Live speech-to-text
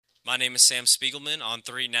My name is Sam Spiegelman,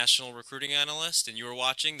 On3 National Recruiting Analyst, and you are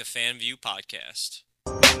watching the FanView podcast.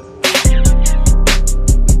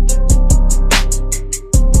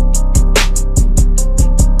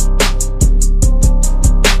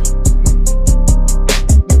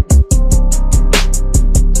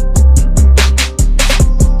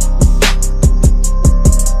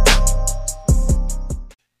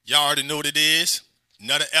 Y'all already know what it is.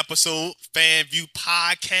 Another episode, FanView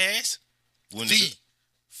podcast. The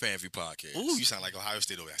FanView podcast. Ooh, you sound like Ohio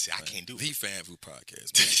State over there. I said, I can't do The it. FanView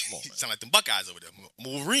podcast. Man. Come on, You man. sound like them Buckeyes over there. I'm a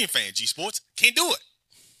Wolverine fan, G Sports. Can't do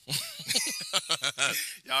it.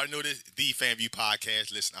 Y'all already know this. The FanView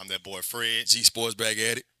podcast. Listen, I'm that boy Fred. G Sports back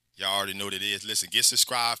at it. Y'all already know what it is. Listen, get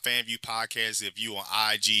subscribed. FanView Podcast if you on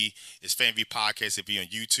IG. It's FanView Podcast if you on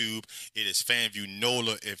YouTube. It is FanView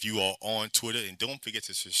NOLA if you are on Twitter. And don't forget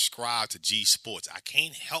to subscribe to G Sports. I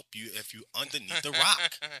can't help you if you underneath the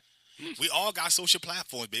rock. We all got social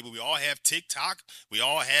platforms, baby. We all have TikTok. We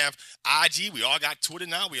all have IG. We all got Twitter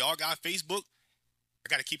now. We all got Facebook. I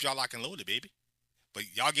got to keep y'all locked and loaded, baby. But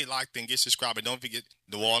y'all get locked in, get subscribed, and don't forget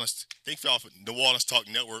New Orleans. Thank y'all for New Orleans Talk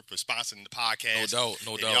Network for sponsoring the podcast. No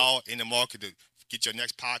If doubt. y'all in the market to get your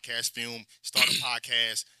next podcast film, start a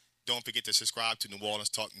podcast, don't forget to subscribe to New Orleans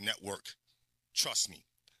Talk Network. Trust me.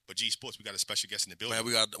 But G Sports, we got a special guest in the building. Man,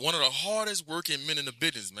 we got one of the hardest working men in the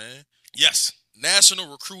business, man. Yes. National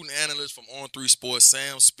recruiting analyst from On3 Sports,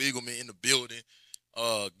 Sam Spiegelman in the building.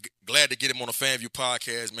 Glad to get him on the FanView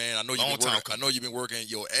podcast, man. I know you've been working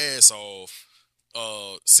your ass off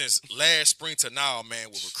since last spring to now, man,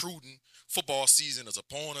 with recruiting. Football season is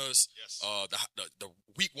upon us. Yes. The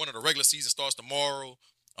week one of the regular season starts tomorrow.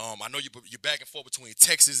 I know you're back and forth between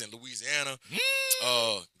Texas and Louisiana.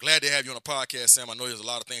 Glad to have you on the podcast, Sam. I know there's a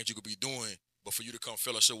lot of things you could be doing, but for you to come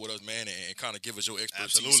fellowship with us, man, and kind of give us your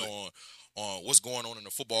expertise on what's going on in the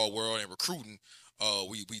football world and recruiting,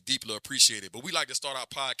 we deeply appreciate it. But we like to start our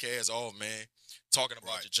podcast off, man, talking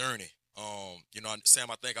about your journey.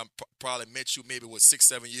 Sam, I think I probably met you maybe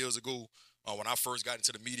 6-7 years ago when I first got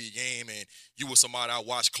into the media game, and you were somebody I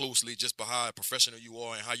watched closely just by how professional you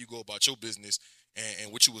are and how you go about your business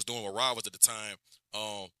and what you was doing with rivals at the time.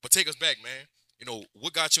 But take us back, man. You know,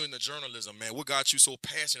 what got you into journalism, man? What got you so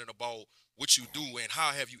passionate about what you do, and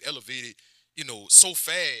how have you elevated, so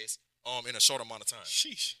fast in a short amount of time?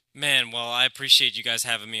 Sheesh. Man, well, I appreciate you guys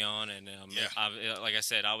having me on, and Yeah. like I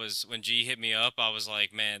said, when G hit me up, I was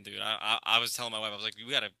like, man, dude, I was telling my wife, I was like,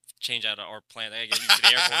 we gotta change out our plan. I gotta get you to the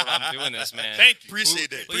airport. I'm doing this, man. Thank you. Appreciate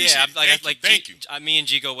that. But yeah, Thank you. Me and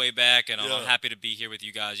G go way back, and Yeah. I'm happy to be here with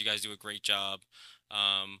you guys. You guys do a great job.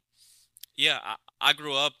 I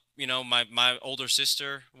grew up. My older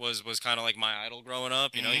sister was kind of like my idol growing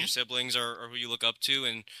up. Your siblings are who you look up to,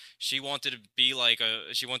 and she wanted to be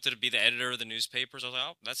the editor of the newspapers. I was like,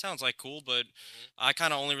 oh, that sounds like cool, but I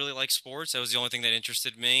kind of only really like sports. That was the only thing that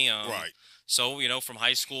interested me. Right. So, from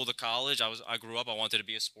high school to college, I grew up. I wanted to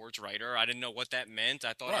be a sports writer. I didn't know what that meant.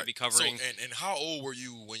 I thought I'd be covering. So, and how old were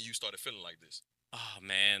you when you started feeling like this? Oh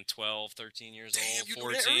man, 12, 13 years Damn, old, you knew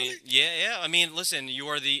 14. that early? Yeah. I mean, listen, you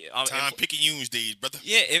are the Time picking Yunes days, brother.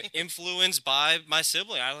 influenced by my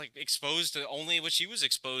sibling. I exposed to only what she was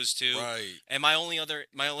exposed to. Right. And my only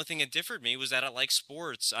thing that differed me was that I like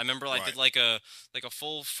sports. I remember I did like a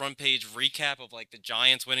full front page recap of the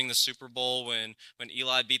Giants winning the Super Bowl when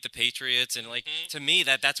Eli beat the Patriots, and to me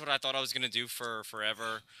that's what I thought I was gonna do for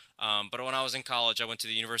forever. But when I was in college, I went to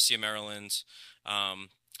the University of Maryland.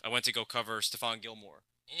 I went to go cover Stephon Gilmore.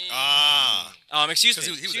 Excuse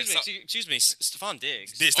me, Stephon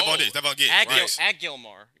Diggs. Stephon Diggs. At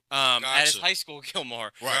Gilmore. At his high school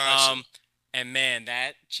Gilmore. Right. And man,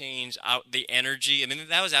 that changed out the energy. I mean,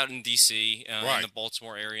 that was out in D.C., in the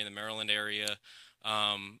Baltimore area, in the Maryland area.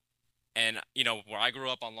 And, where I grew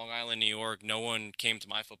up on Long Island, New York, no one came to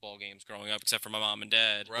my football games growing up except for my mom and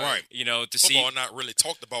dad. Right. Football not really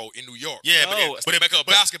talked about in New York. Yeah, No, but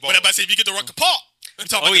basketball. But if you get to Rucker Park, we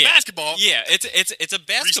talk about the basketball. Yeah, it's a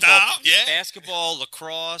basketball. Freestyle, yeah. Basketball,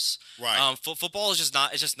 lacrosse. Right. Football is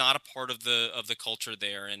just not a part of the culture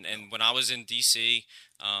there. And when I was in DC,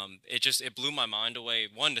 it blew my mind away.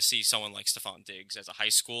 One, to see someone like Stephon Diggs as a high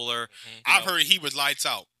schooler. I've heard he was lights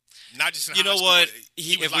out. Not just in you know high school, what?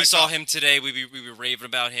 but If we saw him today, we'd be raving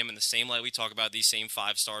about him in the same light we talk about these same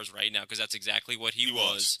 5 stars right now, because that's exactly what he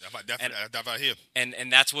was. Definitely here.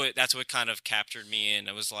 And that's what kind of captured me in.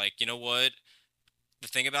 I was like, you know what? the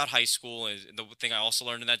thing about high school is the thing I also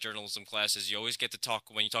learned in that journalism class is you always get to talk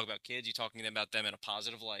when you talk about kids, you're talking about them in a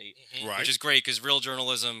positive light, Right. which is great because real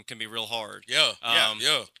journalism can be real hard. Yeah.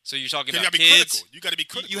 So you're talking You about gotta be kids. critical. You got to be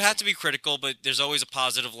critical. You have to be critical, but there's always a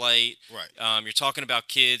positive light. Right. You're talking about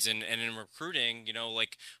kids, and in recruiting,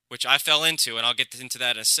 like which I fell into, and I'll get into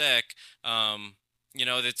that in a sec.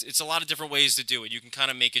 It's a lot of different ways to do it. You can kind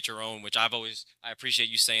of make it your own, which I appreciate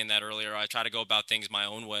you saying that earlier. I try to go about things my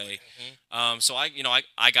own way. So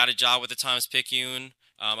I got a job with the Times-Picayune.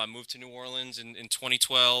 I moved to New Orleans in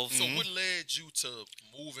 2012. So what led you to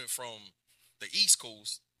moving from the East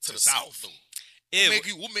Coast to the South, though?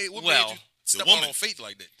 What made you step out on faith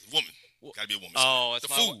like that? The woman. Gotta be a woman. Oh,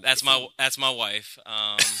 that's my wife.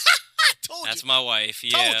 I told That's you. my wife.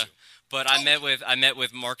 Told Yeah. you. But I met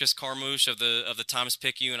with Marcus Carmouche of the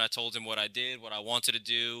Times-Picayune, and I told him what I did, what I wanted to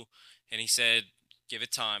do, and he said, "Give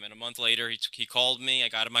it time." And a month later, he called me. I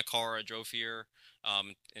got in my car. I drove here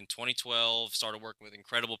in 2012. Started working with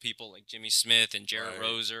incredible people like Jimmy Smith and Jared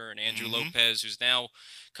Roser and Andrew Lopez, who's now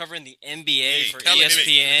covering the NBA for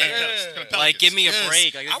ESPN. Like, give me a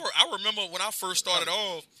break. Like, I remember when I first started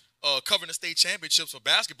off covering the state championships for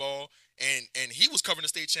basketball. And he was covering the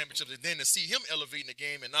state championships, and then to see him elevating the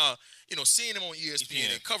game, and now seeing him on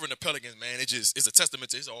ESPN and covering the Pelicans, man, it's a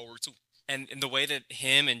testament to his hard work too. And the way that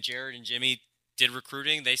him and Jared and Jimmy did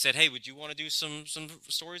recruiting, they said, "Hey, would you want to do some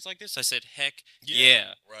stories like this?" I said, "Heck,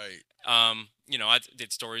 yeah." Right. I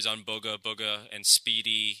did stories on Booga and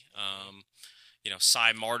Speedy.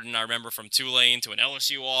 Cy Martin, I remember from Tulane to an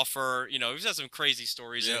LSU offer. We've had some crazy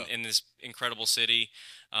stories in this incredible city.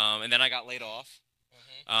 And then I got laid off.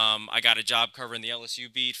 I got a job covering the LSU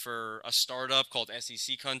beat for a startup called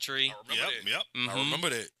SEC Country. I remember that. Yep. I remember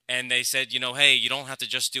that. And they said, hey, you don't have to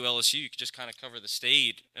just do LSU. You could just kind of cover the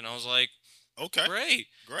state. And I was like, okay, great.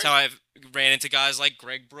 That's how I ran into guys like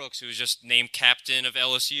Greg Brooks, who was just named captain of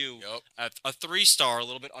LSU. A 3-star, a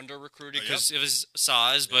little bit under-recruited because of his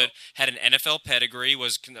size, but had an NFL pedigree,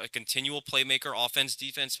 was a continual playmaker, offense,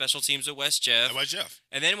 defense, special teams at West Jeff.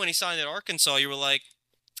 And then when he signed at Arkansas, you were like,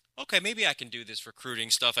 okay, maybe I can do this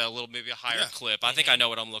recruiting stuff at maybe a higher clip. I think I know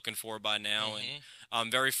what I'm looking for by now. And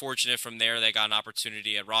I'm very fortunate from there. They got an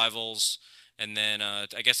opportunity at Rivals. And then I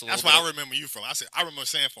guess that's where I remember you from. I remember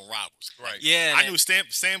Sam from Rivals. Right. Yeah. I knew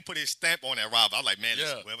Sam put his stamp on that Rival. I was like, man,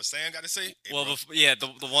 whatever Sam got to say. Hey,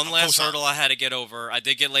 the one last hurdle I had to get over, I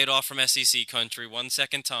did get laid off from SEC Country one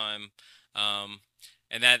second time.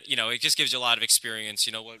 And that, it just gives you a lot of experience.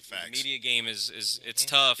 What the media game is it's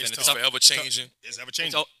tough. It's and tough. It's ever changing. It's ever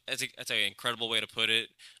changing. That's an incredible way to put it.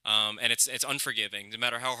 And it's unforgiving. No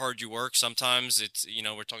matter how hard you work, sometimes it's,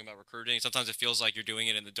 we're talking about recruiting. Sometimes it feels like you're doing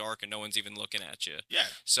it in the dark and no one's even looking at you. Yeah.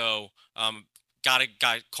 So, got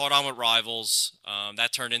caught on with Rivals.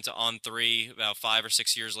 That turned into On3 about 5 or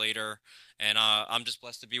 6 years later. And I'm just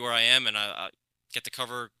blessed to be where I am. And I get to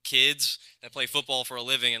cover kids that play football for a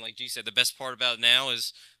living. And like G said, the best part about it now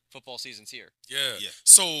is football season's here. Yeah.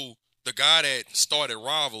 So the guy that started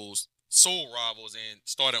Rivals, sold Rivals, and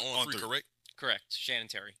started On3, correct? Correct. Shannon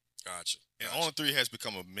Terry. Gotcha. And On3 has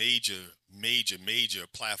become a major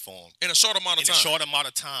platform. In a short amount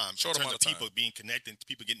of time. In terms of people being connected,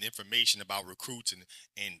 people getting information about recruits and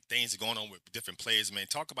things that are going on with different players. Man,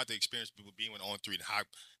 talk about the experience people being with On3 and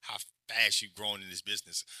how fast you've grown in this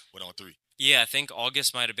business with On3. Yeah, I think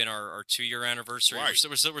August might have been our 2-year anniversary. Right.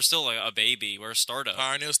 We're still a baby. We're a startup.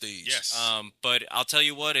 Pioneer stage. Yes. But I'll tell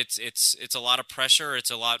you what, it's a lot of pressure. It's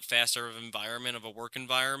a lot faster of a work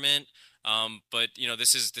environment. But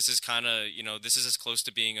this is kind of this is as close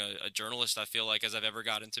to being a journalist I feel like as I've ever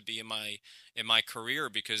gotten to be in my career,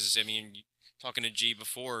 because talking to G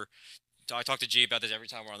before, I talk to G about this every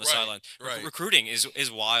time we're on the sideline. Right. Recruiting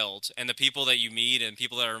is wild, and the people that you meet and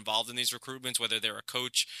people that are involved in these recruitments, whether they're a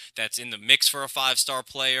coach that's in the mix for a 5-star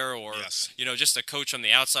player, or just a coach from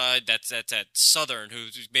the outside that's at Southern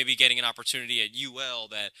who's maybe getting an opportunity at UL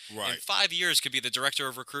that in 5 years could be the director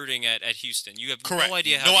of recruiting at Houston. You have no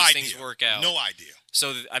idea how these things work out. No idea.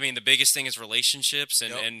 So the biggest thing is relationships,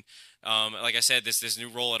 and like I said, this new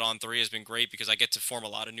role at On3 has been great because I get to form a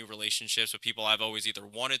lot of new relationships with people I've always either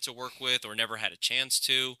wanted to work with or never had a chance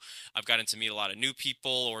to. I've gotten to meet a lot of new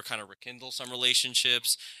people or kind of rekindle some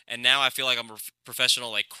relationships, and now I feel like I'm a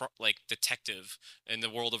professional like detective in the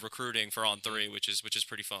world of recruiting for On3, which is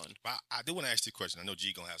pretty fun. Well, I do want to ask you a question. I know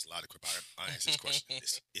G gonna have a lot of questions. I'll answer this question.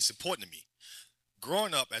 It's important to me.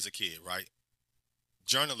 Growing up as a kid, right?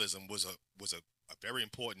 Journalism was a very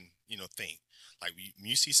important thing. Like when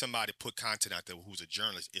you see somebody put content out there who's a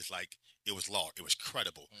journalist, it's like it was law, it was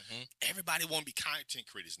credible. Everybody want to be content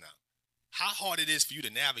creators now. how hard it is for you to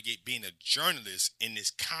navigate being a journalist in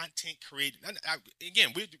this content creating.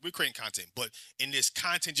 Again, we're creating content, but in this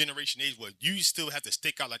content generation age where you still have to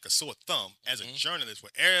stick out like a sore thumb as a journalist,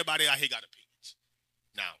 where everybody out here got opinions.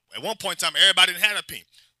 Now, at one point in time, everybody didn't have an opinion.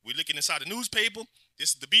 We're looking inside the newspaper.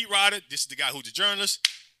 This is the beat writer. This is the guy who's the journalist.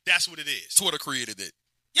 That's what it is. Twitter created it.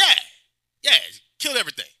 Yeah, killed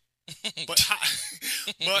everything. but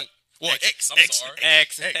well, X. I'm sorry.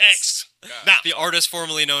 X. Now, the artist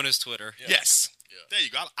formerly known as Twitter. Yeah. Yes. Yeah. There you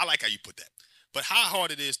go. I like how you put that. But how hard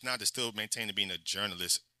it is now to still maintain being a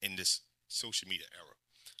journalist in this social media era.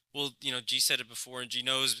 Well, G said it before, and G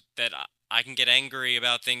knows that I can get angry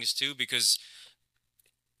about things too, because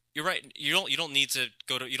you're right. You don't need to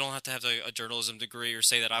you don't have to have a journalism degree or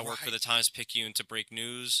say that I work for the Times-Picayune to break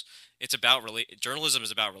news. It's about journalism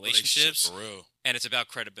is about relationships, for real. And it's about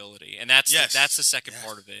credibility, and that's the second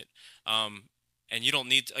part of it. And you don't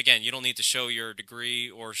need to show your degree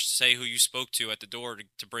or say who you spoke to at the door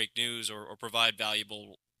to break news or provide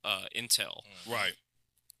valuable intel. Right.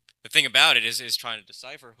 The thing about it is trying to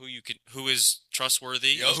decipher who is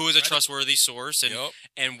trustworthy, who is a trustworthy source,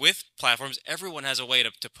 and with platforms, everyone has a way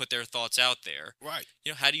to put their thoughts out there. Right.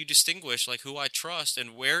 How do you distinguish like who I trust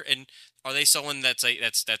and where, and are they someone that's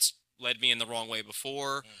led me in the wrong way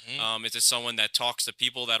before? Is it someone that talks to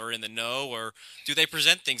people that are in the know, or do they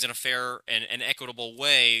present things in a fair and equitable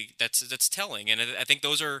way that's telling? And I think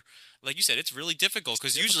those are, like you said, it's really difficult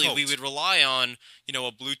because usually we would rely on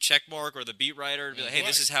a blue check mark or the beat writer to be like, hey,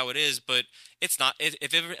 this is how it is, but it's not.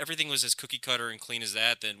 If everything was as cookie cutter and clean as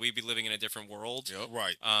that, then we'd be living in a different world. Yep.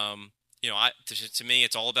 Right. To me,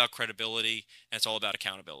 it's all about credibility and it's all about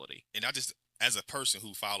accountability. And I just, as a person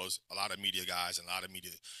who follows a lot of media guys and a lot of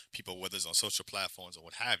media people, whether it's on social platforms or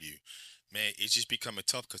what have you, man, it's just becoming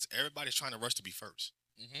tough because everybody's trying to rush to be first,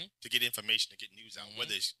 to get information, to get news out,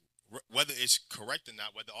 whether it's correct or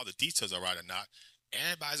not, whether all the details are right or not.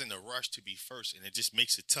 Everybody's in a rush to be first, and it just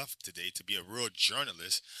makes it tough today to be a real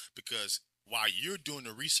journalist because while you're doing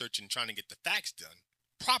the research and trying to get the facts done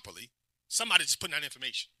properly, somebody's just putting out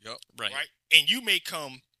information. Yep. Right. And you may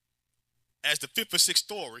come as the fifth or sixth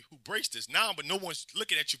story who breaks this now, but no one's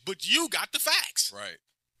looking at you. But you got the facts. Right.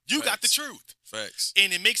 You got the truth. Facts.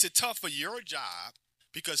 And it makes it tough for your job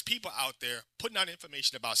because people out there putting out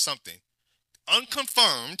information about something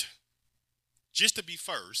unconfirmed just to be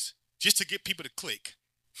first, just to get people to click.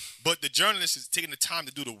 But the journalist is taking the time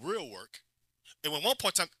to do the real work. And at one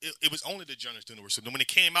point in time, it was only the journalist doing the work. So when it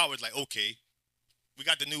came out, it was like, okay, we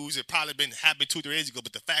got the news. It probably happened 2 or 3 days ago,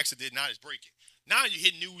 but the facts it did not is breaking. Now you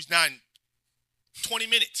hit news now in 20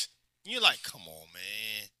 minutes. And you're like, come on,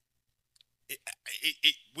 man.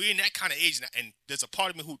 We're in that kind of age now, and there's a part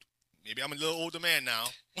of me who, maybe I'm a little older man now.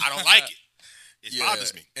 I don't like it. It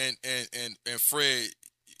bothers me. And Fred,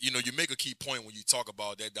 you make a key point when you talk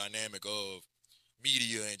about that dynamic of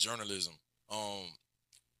media and journalism.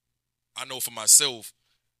 I know for myself,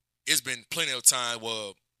 it's been plenty of time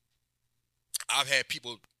where I've had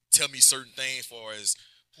people tell me certain things for as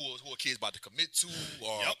who a kid's about to commit to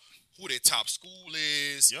or who their top school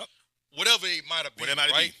is, whatever it might have been,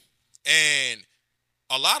 right? And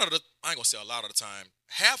I ain't gonna say a lot of the time,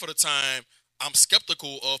 half of the time, I'm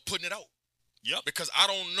skeptical of putting it out. Yep. Because I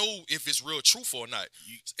don't know if it's real truth or not.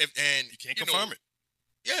 You can't confirm it.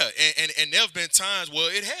 Yeah, and there have been times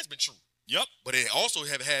where it has been true. Yep. But it also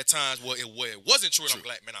have had times where it wasn't true.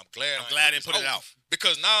 And I'm glad I didn't put it out.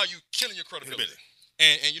 Because now you're killing your credibility.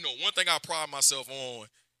 And one thing I pride myself on,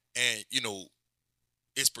 and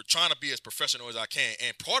is trying to be as professional as I can.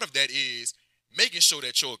 And part of that is making sure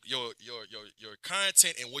that your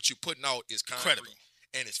content and what you're putting out is credible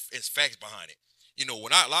and it's facts behind it.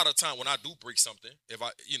 A lot of time when I do break something, if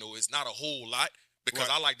it's not a whole lot because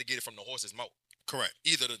I like to get it from the horse's mouth. Correct.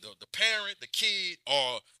 Either the parent, the kid,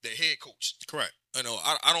 or the head coach. Correct.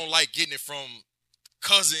 I don't like getting it from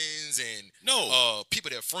cousins and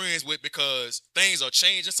people they're friends with because things are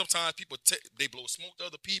changing. Sometimes people they blow smoke to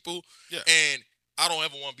other people. Yeah. And I don't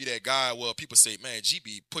ever want to be that guy where people say, "Man, G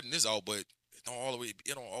be putting this out, but it don't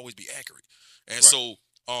always be accurate." And so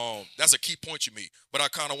that's a key point you made. But I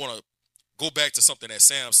kind of want to go back to something that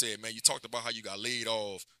Sam said. Man, you talked about how you got laid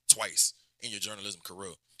off twice in your journalism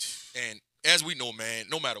career, and as we know, man,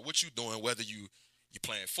 no matter what you're doing, whether you're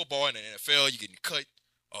playing football in the NFL, you're getting cut,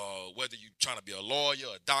 whether you're trying to be a lawyer,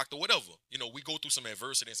 a doctor, whatever, we go through some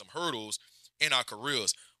adversity and some hurdles in our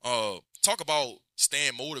careers. Talk about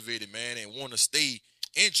staying motivated, man, and want to stay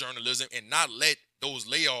in journalism and not let those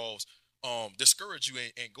layoffs discourage you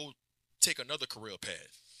and go take another career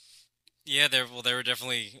path. Yeah, there were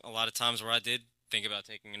definitely a lot of times where I did think about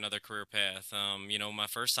taking another career path. My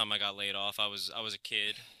first time I got laid off, I was a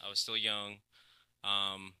kid. I was still young.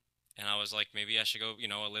 And And I was like, maybe I should go,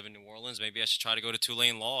 I live in New Orleans. Maybe I should try to go to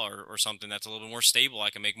Tulane Law or something that's a little bit more stable. I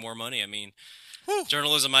can make more money. I mean,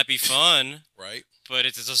 journalism might be fun, right? but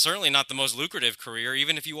it's certainly not the most lucrative career.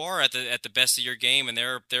 Even if you are at the best of your game, and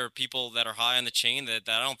there are people that are high on the chain that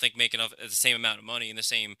I don't think make enough the same amount of money in the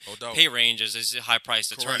same pay range as high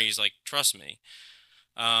priced attorneys. Like, trust me.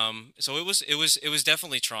 So it was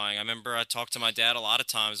definitely trying. I remember I talked to my dad a lot of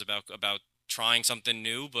times about trying something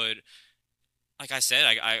new, but like I said,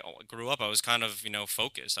 I grew up, I was kind of,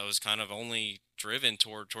 focused. I was kind of only driven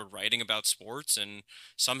toward writing about sports and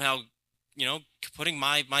somehow, putting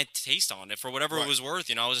my taste on it for whatever it was worth.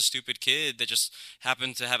 I was a stupid kid that just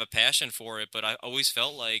happened to have a passion for it, but I always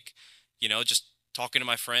felt like, just talking to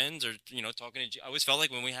my friends or, I always felt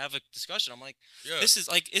like when we have a discussion, I'm like, this is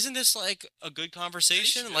like, isn't this like a good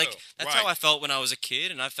conversation? Yeah. Like, that's how I felt when I was a kid,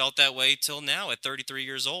 and I felt that way till now at 33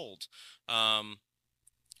 years old.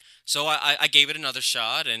 So I gave it another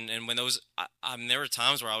shot, and when there were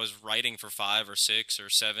times where I was writing for 5 or 6 or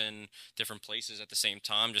 7 different places at the same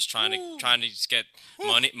time, just trying to just get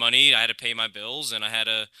money. I had to pay my bills, and I had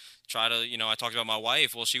to try to, I talked about my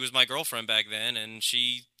wife. Well, she was my girlfriend back then, and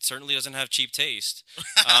she certainly doesn't have cheap taste.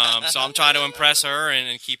 So I'm trying to impress her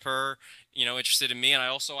and keep her, interested in me. And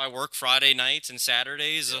I work Friday nights and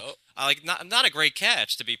Saturdays. Yep. Not a great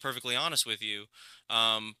catch, to be perfectly honest with you.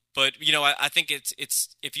 But I think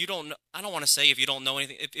it's if you don't, I don't want to say if you don't know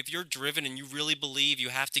anything, if you're driven and you really believe, you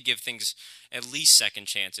have to give things at least second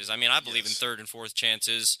chances. I mean, I believe in third and fourth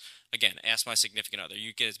chances. Again, ask my significant other.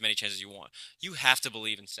 You get as many chances as you want. You have to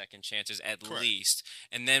believe in second chances at least.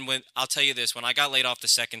 And then I'll tell you this, when I got laid off the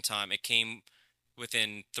second time, it came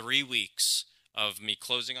within 3 weeks of me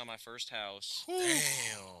closing on my first house. Damn.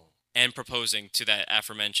 And proposing to that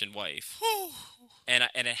aforementioned wife. And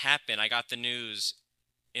it happened. I got the news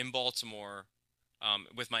in Baltimore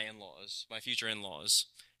with my in-laws, my future in-laws.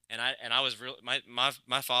 And I was real.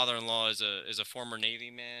 My father-in-law is a former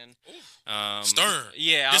Navy man. Stern.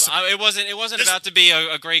 Yeah, it wasn't about to be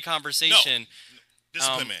a great conversation. No.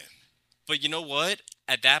 Discipline man. But you know what?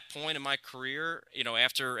 At that point in my career,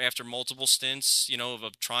 after multiple stints,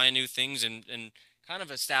 of trying new things and kind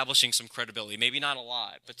of establishing some credibility, maybe not a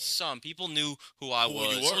lot, but some people knew who I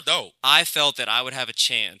was. You were dope. I felt that I would have a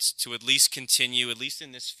chance to at least continue, at least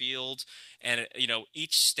in this field, and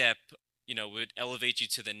each step would elevate you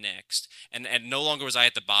to the next. And no longer was I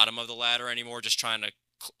at the bottom of the ladder anymore, just trying to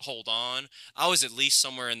hold on. I was at least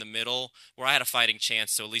somewhere in the middle where I had a fighting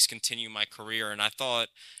chance to at least continue my career. And I thought,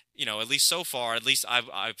 at least so far, at least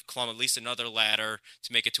I've climbed at least another ladder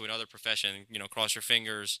to make it to another profession. Cross your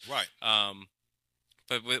fingers. Right.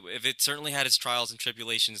 But if it certainly had its trials and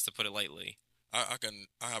tribulations, to put it lightly. I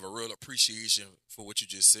have a real appreciation for what you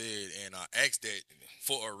just said, and I asked that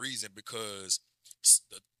for a reason, because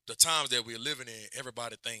the times that we're living in,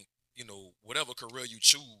 everybody think, whatever career you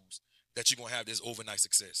choose, that you're gonna have this overnight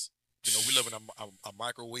success. We live in a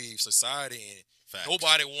microwave society, and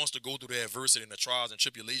nobody wants to go through the adversity and the trials and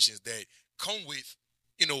tribulations that come with,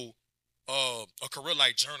 a career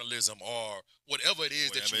like journalism or whatever it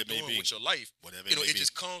is that you're doing with your life. It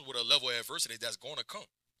just comes with a level of adversity that's going to come.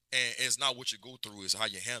 And it's not what you go through, it's how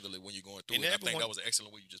you handle it when you're going through it. I think that was an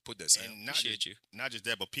excellent way you just put that, Sam. And not just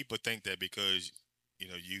that, but people think that because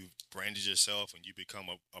you branded yourself and you become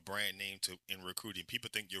a brand name in recruiting, people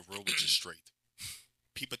think your road was just straight.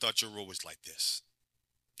 People thought your road was like this.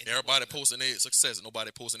 And everybody posting their success and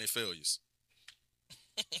nobody posting their failures.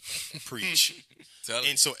 Preach.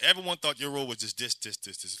 And so everyone thought your road was just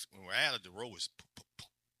this. When we're out of the road was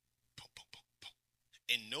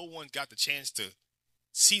and no one got the chance to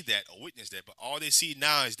see that or witness that. But all they see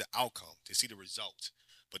now is the outcome. They see the results.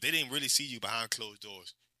 But they didn't really see you behind closed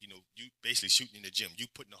doors. You basically shooting in the gym. You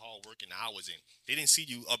putting the hard work and the hours in. They didn't see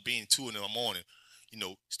you up being 2 in the morning,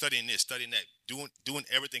 studying this, studying that, doing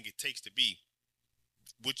everything it takes to be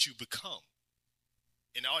what you become.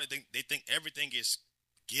 And all they think everything is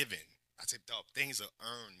given. I said, dog, things are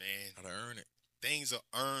earned, man. How to earn it. Things are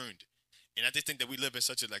earned. And I just think that we live in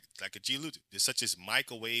such like a G. Luther. There's such this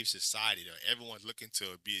microwave society that everyone's looking to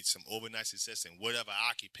be some overnight success in whatever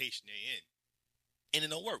occupation they're in. And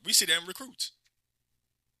it don't work. We see that in recruits.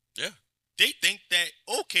 Yeah. They think that,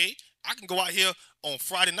 okay, I can go out here on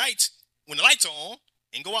Friday nights when the lights are on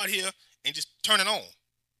and go out here and just turn it on.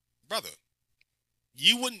 Brother,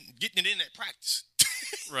 you wouldn't get it in at practice.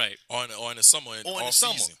 Right. Or in the summer. Or in the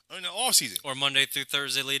summer. Or in the off season. Or Monday through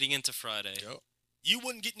Thursday leading into Friday. Yep. You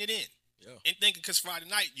wouldn't getting it in. Yeah. And thinking because Friday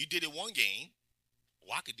night you did it one game,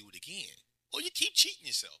 well, I could do it again. Or you keep cheating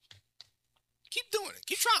yourself. Keep doing it.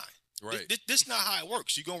 Keep trying. Right. This is not how it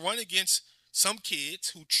works. You're going to run against some kids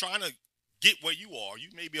who trying to get where you are. You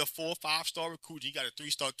may be a 4 or 5-star recruit. You got a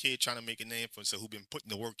 3-star kid trying to make a name for himself who been putting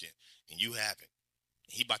the work in, and you haven't.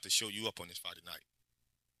 He about to show you up on this Friday night.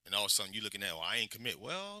 And all of a sudden you looking at, I ain't commit.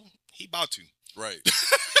 Well, he about to. Right.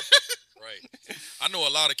 Right. I know a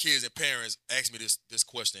lot of kids and parents ask me this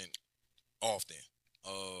question often.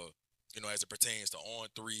 As it pertains to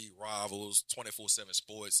On3, Rivals, 24/7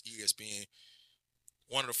 Sports, ESPN.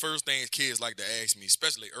 One of the first things kids like to ask me,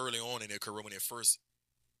 especially early on in their career when they're first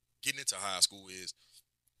getting into high school, is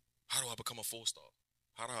how do I become a 4-star?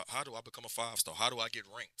 How do I become a 5-star? How do I get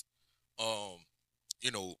ranked?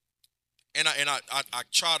 And I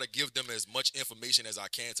try to give them as much information as I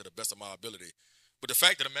can to the best of my ability. But the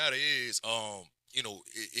fact of the matter is,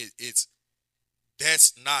 it's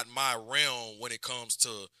that's not my realm when it comes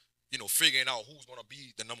to figuring out who's going to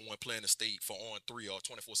be the number one player in the state for On3 or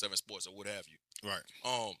 24/7 Sports or what have you. Right.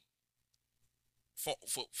 For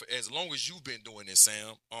as long as you've been doing this,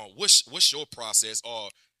 Sam, what's your process, or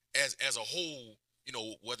as a whole,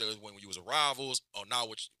 whether it's when you was a Rivals or now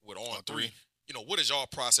with On3, what is your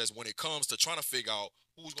process when it comes to trying to figure out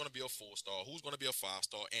who's going to be a 4-star, who's going to be a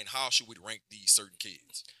 5-star, and how should we rank these certain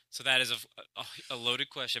kids? So that is a loaded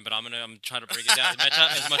question, but I'm trying to break it down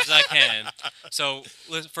as much as I can. So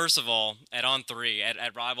first of all, at On3,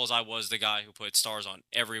 at Rivals, I was the guy who put stars on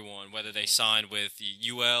everyone, whether they signed with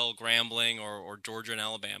UL, Grambling, or Georgia and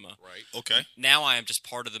Alabama. Right. Okay. Now I am just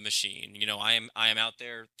part of the machine. I am out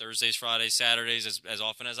there Thursdays, Fridays, Saturdays as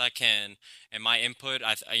often as I can, and my input,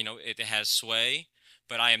 it has sway.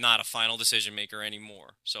 But I am not a final decision maker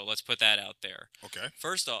anymore. So let's put that out there. Okay.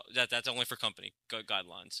 First off, that's only for company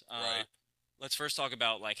guidelines. Right. Let's first talk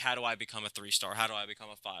about how do I become a 3-star? How do I become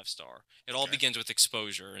a 5-star? It all begins with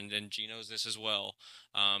exposure, and G knows this as well.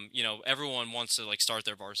 Everyone wants to start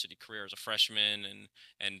their varsity career as a freshman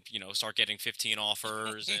and start getting 15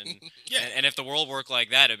 offers and and if the world worked like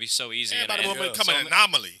that, it'd be so easy. Everybody would become an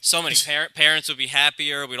anomaly. So many parents would be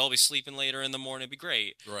happier. We'd all be sleeping later in the morning. It'd be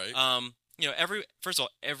great. Right.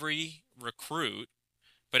 Every recruit,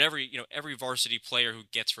 but every varsity player who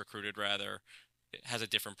gets recruited has a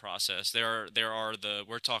different process.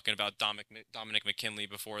 We're talking about Dominic McKinley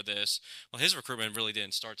before this. Well, his recruitment really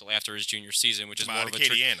didn't start till after his junior season, which is more of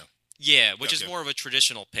a more of a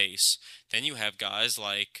traditional pace. Then you have guys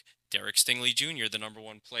like Derek Stingley Jr., the number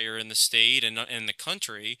one player in the state and in the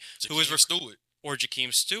country,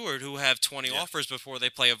 Jakeem Stewart, who have 20 offers before they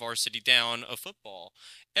play a varsity down of football.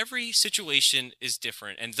 Every situation is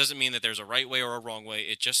different, and it doesn't mean that there's a right way or a wrong way.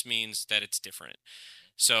 It just means that it's different.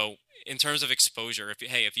 So in terms of exposure,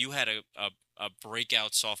 if you had a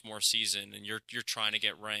breakout sophomore season and you're trying to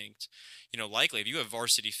get ranked, likely if you have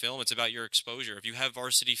varsity film, it's about your exposure. If you have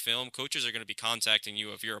varsity film, coaches are going to be contacting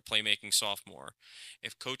you if you're a playmaking sophomore.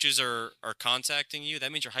 If coaches are contacting you,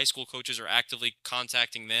 that means your high school coaches are actively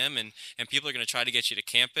contacting them, and people are going to try to get you to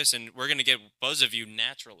campus, and we're going to get buzz of you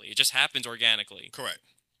naturally. It just happens organically. Correct.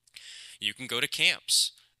 You can go to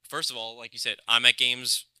camps. First of all, like you said, I'm at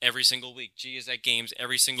games every single week. G is at games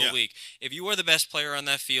every single week. If you are the best player on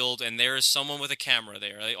that field and there is someone with a camera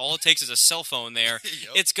there, all it takes is a cell phone there,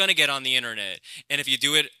 it's going to get on the internet. And if you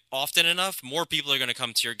do it often enough, more people are going to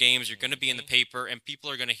come to your games. You're going to be in the paper, and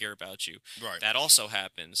people are going to hear about you. Right. That also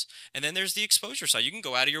happens. And then there's the exposure side. You can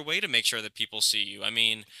go out of your way to make sure that people see you. I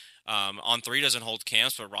mean, On3 doesn't hold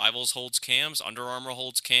camps, but Rivals holds camps. Under Armour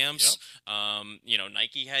holds camps. Yep.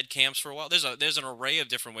 Nike had camps for a while. There's an array of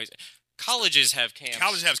different ways. Colleges have camps.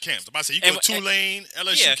 College has camps. I'm about to say, you go to Tulane,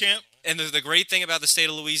 LSU camp. And the great thing about the state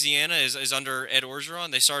of Louisiana is under Ed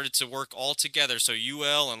Orgeron, they started to work all together. So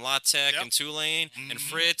UL and La Tech and Tulane and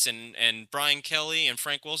Fritz and Brian Kelly and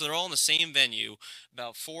Frank Wilson, they're all in the same venue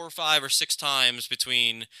about 4 or 5 or 6 times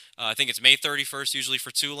between, I think it's May 31st usually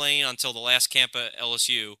for Tulane until the last camp at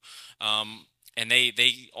LSU. And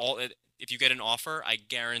they all... If you get an offer, I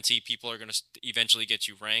guarantee people are going to eventually get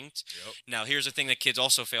you ranked. Yep. Now, here's the thing that kids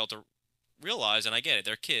also fail to realize, and I get it,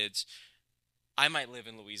 they're kids. I might live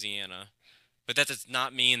in Louisiana, but that does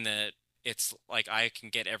not mean that it's like I can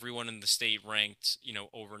get everyone in the state ranked,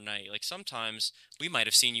 overnight. Like sometimes we might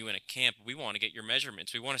have seen you in a camp, but we want to get your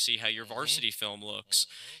measurements. We want to see how your varsity film looks.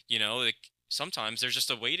 Sometimes there's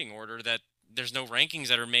just a waiting order that there's no rankings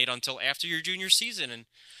that are made until after your junior season, and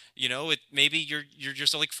maybe you're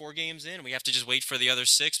just like 4 games in. We have to just wait for the other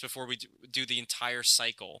 6 before we do the entire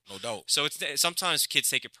cycle. No doubt. So sometimes kids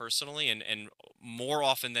take it personally, and more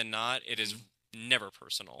often than not, it is never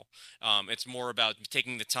personal. It's more about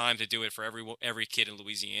taking the time to do it for every kid in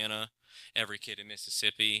Louisiana, every kid in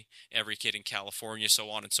Mississippi, every kid in California, so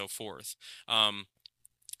on and so forth.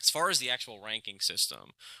 As far as the actual ranking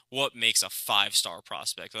system, what makes a 5-star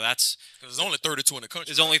prospect? Well, that's because there's only 32 in the country.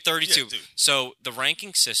 there's only 32. Yeah, So the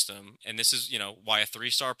ranking system, and this is why a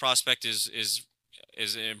 3-star prospect is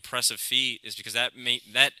an impressive feat, is because that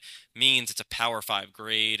means it's a Power 5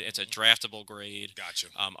 grade. It's a draftable grade. Gotcha.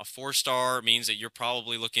 A 4-star means that you're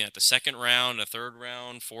probably looking at the second round, a third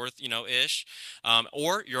round, fourth, ish,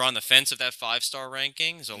 or you're on the fence of that 5-star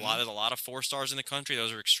ranking. There's a lot of 4-stars in the country.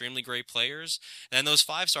 Those are extremely great players. And then those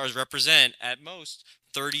 5-stars represent at most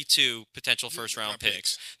 32 potential first-round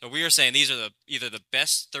picks. So we are saying these are either the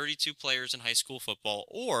best 32 players in high school football,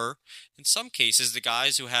 or in some cases the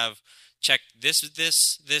guys who have check this,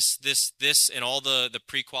 and all the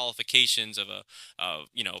pre-qualifications of a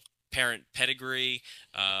parent pedigree,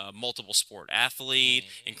 multiple sport athlete,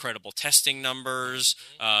 incredible testing numbers.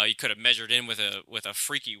 You could have measured in with a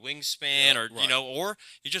freaky wingspan, or or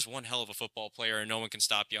you're just one hell of a football player and no one can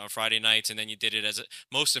stop you on Friday nights, and then you did it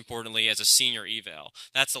most importantly as a senior eval.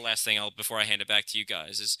 That's the last thing before I hand it back to you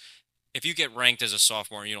guys is if you get ranked as a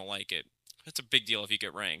sophomore and you don't like it. It's a big deal if you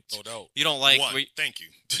get ranked. No doubt. You don't like. Thank you.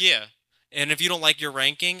 Yeah. And if you don't like your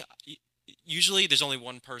ranking, usually there's only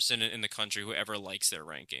one person in the country who ever likes their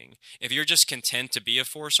ranking. If you're just content to be a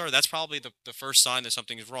 4-star, that's probably the first sign that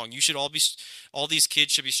something is wrong. You should all these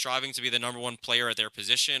kids should be striving to be the number one player at their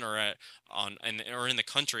position or in the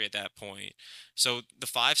country at that point. So the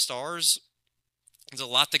 5 stars, there's a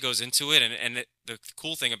lot that goes into it, and the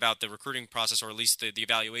cool thing about the recruiting process, or at least the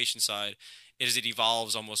evaluation side, is it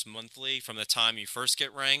evolves almost monthly from the time you first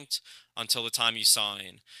get ranked until the time you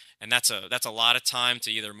sign, and that's a lot of time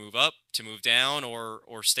to either move up, to move down,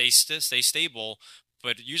 or stay stable.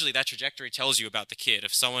 But usually that trajectory tells you about the kid.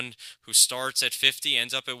 If someone who starts at 50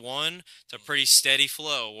 ends up at 1, it's a pretty steady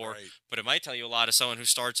flow. But it might tell you a lot of someone who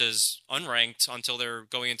starts as unranked until they're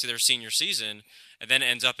going into their senior season and then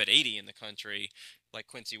ends up at 80 in the country, like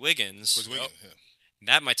Quincy Wiggins. Yeah.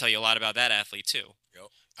 That might tell you a lot about that athlete too. Yep.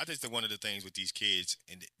 I think that one of the things with these kids,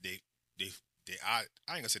 and I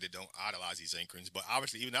ain't gonna say they don't idolize these anchorings, but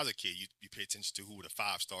obviously even as a kid, you pay attention to who the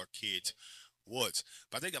 5-star kids was.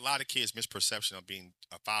 But I think a lot of kids' misperception of being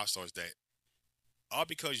a 5-star is that all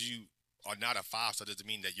because you are not a 5-star doesn't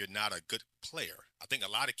mean that you're not a good player. I think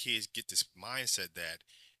a lot of kids get this mindset that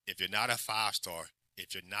if you're not a 5-star,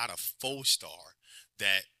 if you're not a 4-star,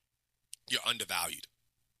 that you're undervalued.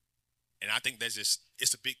 And I think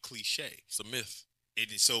it's a big cliche. It's a myth.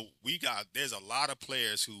 So there's a lot of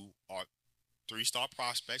players who are 3-star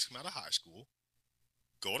prospects come out of high school,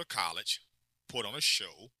 go to college, put on a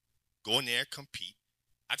show, go in there, compete.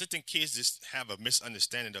 I just think kids just have a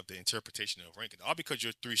misunderstanding of the interpretation of ranking. All because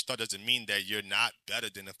you're 3-star doesn't mean that you're not better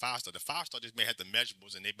than the 5-star. The 5-star just may have the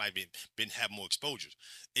measurables and they might have more exposures.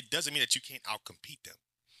 It doesn't mean that you can't outcompete them.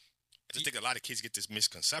 I just think a lot of kids get this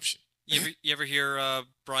misconception. You ever hear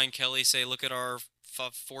Brian Kelly say, "Look at our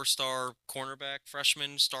 4-star cornerback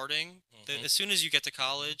freshman starting"? As soon as you get to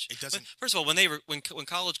college, it doesn't. First of all, when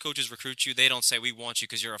college coaches recruit you, they don't say we want you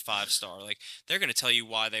because you're a 5-star. Like they're going to tell you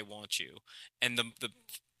why they want you, and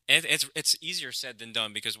it's easier said than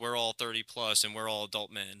done because we're all 30 plus and we're all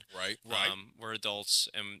adult men. Right. We're adults,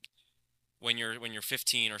 and when you're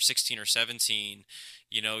 15 or 16 or 17,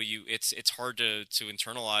 it's hard to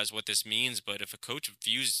internalize what this means. But if a coach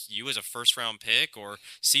views you as a first-round pick or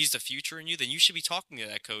sees the future in you, then you should be talking to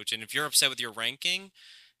that coach. And if you're upset with your ranking,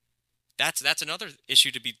 that's another issue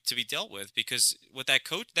to be dealt with, because with that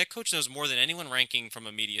coach knows more than anyone ranking from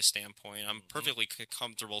a media standpoint. I'm perfectly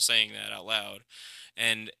comfortable saying that out loud.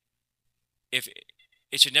 And if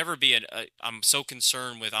it should never be I'm so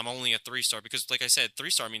concerned with I'm only a 3-star, because like I said,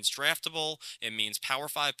 3-star means draftable. It means Power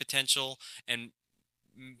 5 potential, and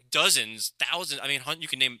dozens, thousands. I mean, you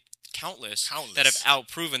can name countless that have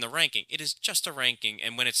outproven the ranking. It is just a ranking,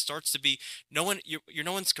 and when it starts to be no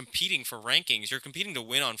one's competing for rankings. You're competing to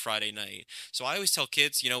win on Friday night. So I always tell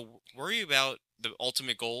kids, worry about the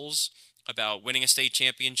ultimate goals, about winning a state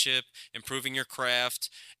championship, improving your craft,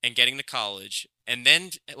 and getting to college. And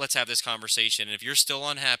then let's have this conversation. And if you're still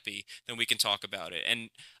unhappy, then we can talk about it. And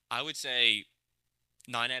I would say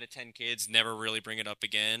 9 out of 10 kids never really bring it up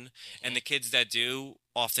again. And the kids that do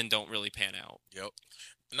often don't really pan out. Yep.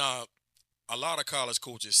 Now, a lot of college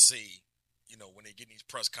coaches say, when they get in these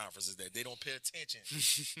press conferences, that they don't pay attention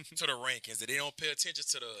to the rankings, that they don't pay attention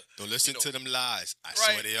to the... Don't listen to them lies. I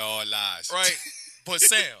swear they all lies. Right. But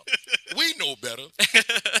Sam, we know better.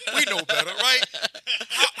 We know better, right?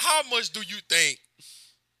 How much do you think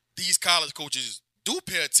these college coaches do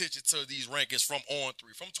pay attention to these rankings from On3,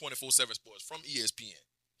 from 24/7 Sports, from ESPN?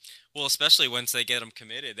 Well, especially once they get them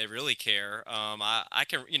committed, they really care. I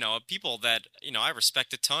can, people that I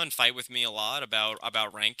respect a ton fight with me a lot about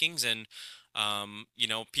rankings, and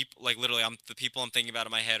People like literally, the people I'm thinking about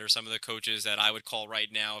in my head are some of the coaches that I would call right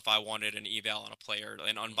now if I wanted an eval on a player,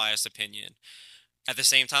 an unbiased opinion. At the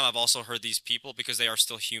same time, I've also heard these people, because they are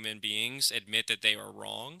still human beings, admit that they are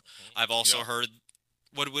wrong. I've also Yep. heard,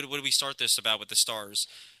 what did we start this about with the stars?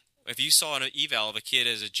 If you saw an eval of a kid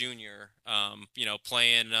as a junior,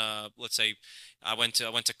 playing, let's say, I went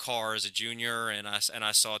to Carr as a junior, and I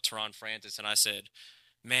saw Teron Francis, and I said,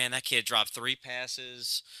 man, that kid dropped 3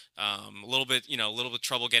 passes. A little bit, a little bit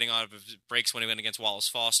trouble getting out of his breaks when he went against Wallace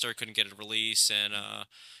Foster. Couldn't get a release, and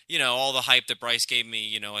all the hype that Bryce gave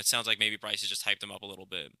me. It sounds like maybe Bryce has just hyped him up a little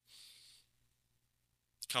bit.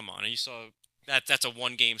 Come on, and you saw that that's a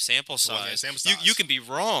 1 game sample size. You can be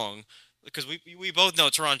wrong. Because we both know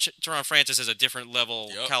Teron Francis is a different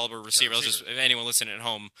level caliber receiver. If anyone listening at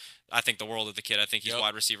home, I think the world of the kid. I think he's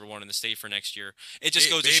wide receiver 1 in the state for next year. It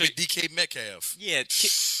just goes to show DK Metcalf. Yeah,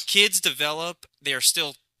 kids develop. They are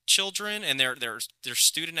still children, and they're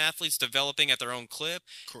student athletes developing at their own clip.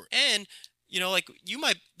 Correct. And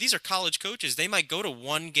these are college coaches. They might go to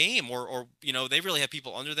 1 game, or they really have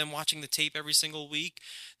people under them watching the tape every single week.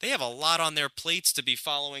 They have a lot on their plates to be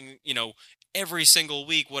following, every single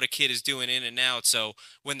week what a kid is doing in and out. So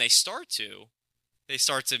when they start to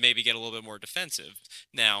maybe get a little bit more defensive.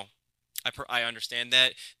 Now, I understand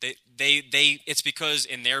that they it's because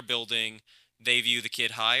in their building they view the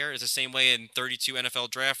kid higher. It's the same way in 32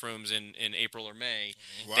 NFL draft rooms in April or May.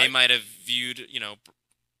 Right. They might have viewed,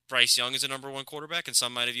 Bryce Young as a number 1 quarterback, and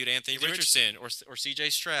some might have viewed Anthony Richardson or C.J.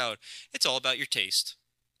 Stroud. It's all about your taste.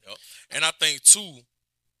 Yep. And I think too,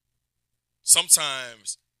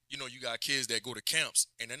 sometimes you got kids that go to camps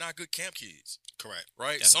and they're not good camp kids. Correct.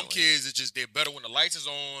 Right? Definitely. Some kids, it's just they're better when the lights is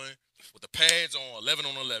on, with the pads on, 11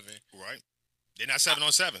 on 11. Right. They're not 7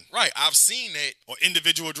 on 7. Right. I've seen that. Or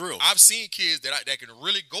individual drills. I've seen kids that can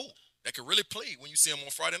really go, that can really play when you see them on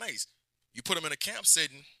Friday nights. You put them in a camp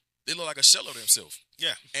setting, they look like a shell of themselves.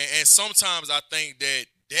 Yeah. And sometimes I think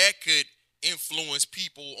that could influence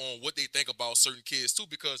people on what they think about certain kids too,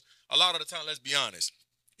 because a lot of the time, let's be honest,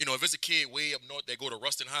 if it's a kid way up north that go to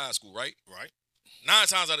Ruston High School, right? Right. 9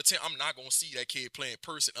 times out of 10, I'm not going to see that kid play in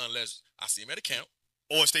person unless I see him at a camp.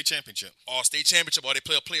 Or a state championship. Or they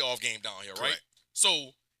play a playoff game down here, right? Correct. So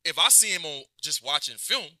if I see him on just watching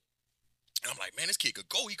film, and I'm like, man, this kid could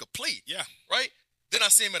go, he could play. Yeah. Right? Then I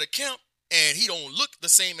see him at a camp, and he don't look the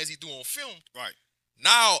same as he do on film. Right.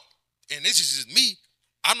 Now, and this is just me,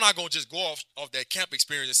 I'm not going to just go off that camp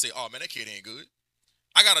experience and say, oh, man, that kid ain't good.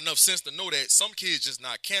 I got enough sense to know that some kids just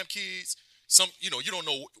not camp kids. Some, you don't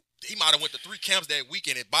know. He might have went to 3 camps that week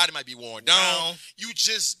and his body might be worn down. Wow. You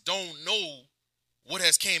just don't know what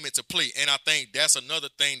has came into play. And I think that's another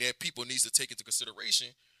thing that people needs to take into consideration.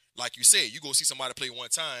 Like you said, you go see somebody play one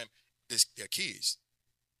time, they're kids.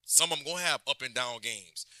 Some of them going to have up and down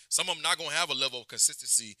games. Some of them not going to have a level of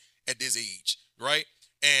consistency at this age, right?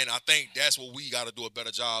 And I think that's what we got to do a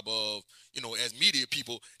better job of, as media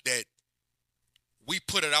people, that we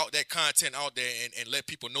put it out, that content out there, and let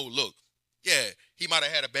people know, look, yeah, he might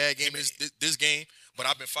have had a bad game this game, but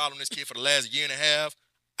I've been following this kid for the last year and a half.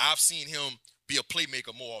 I've seen him be a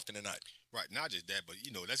playmaker more often than not. Right, not just that, but,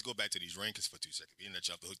 let's go back to these rankings for 2 seconds. You let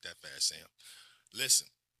y'all hook that fast, Sam. Listen,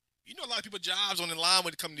 a lot of people jobs on the line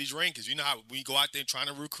when it comes to these rankings. You know how we go out there trying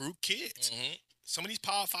to recruit kids. Mm-hmm. Some of these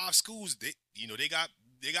Power 5 schools, they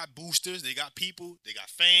got boosters, they got people, they got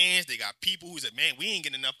fans, they got people who said, man, we ain't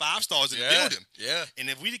getting enough 5-stars in the building. Yeah. And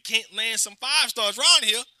if we can't land some 5-stars around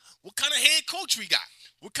here, what kind of head coach we got?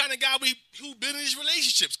 What kind of guy who building these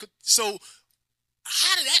relationships? So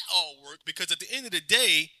how did that all work? Because at the end of the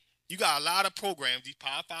day, you got a lot of programs, these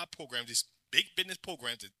Power 5 programs, these big business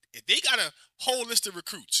programs, if they got a whole list of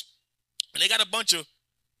recruits, and they got a bunch of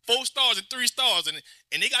 4 stars and 3 stars, and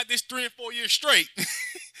they got this 3 and 4 years straight,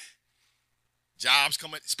 jobs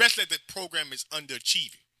coming, especially if the program is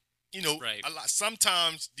underachieving. Right. A lot.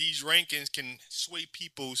 Sometimes these rankings can sway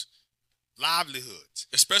people's livelihoods,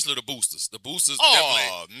 especially the boosters. The boosters,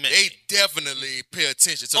 man, they definitely pay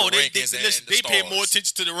attention to the rankings. They pay more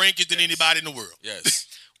attention to the rankings than anybody in the world. Yes.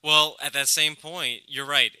 Well, at that same point, you're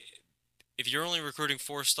right. If you're only recruiting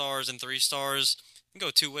 4 stars and 3 stars, you can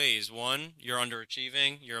go 2 ways. One, you're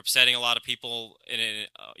underachieving. You're upsetting a lot of people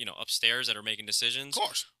upstairs that are making decisions. Of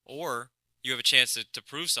course. Or you have a chance to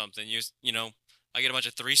prove something. I get a bunch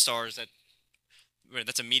of 3 stars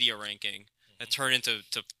that's a media ranking that turn into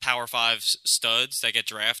Power 5 studs that get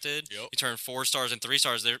drafted. Yep. You turn 4 stars and 3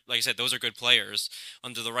 stars. Like I said, those are good players.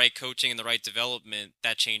 Under the right coaching and the right development,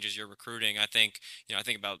 that changes your recruiting. I think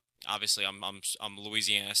about, obviously I'm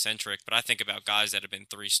Louisiana centric, but I think about guys that have been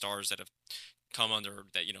 3 stars that have come under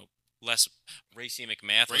that, less. Racy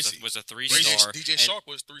McMath was a 3-star. DJ Shark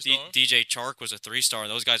was 3-star. DJ Chark was a 3-star.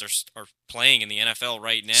 Those guys are playing in the NFL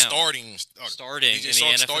right now. Starting DJ in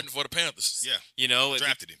Shark the NFL. Starting for the Panthers. Yeah, you know,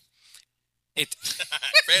 drafted him.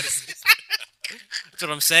 Fantasy. That's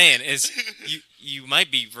what I'm saying. Is you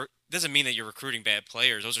might be. Doesn't mean that you're recruiting bad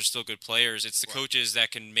players. Those are still good players. It's the coaches that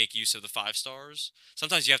can make use of the 5-stars.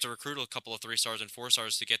 Sometimes you have to recruit a couple of 3-stars and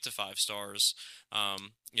 4-stars to get to 5-stars.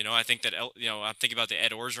 You know, I think that I'm thinking about the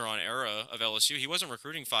Ed Orgeron era of LSU. He wasn't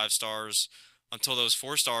recruiting 5-stars until those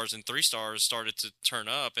 4-stars and 3-stars started to turn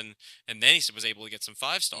up, and then he was able to get some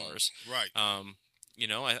 5-stars. Right. You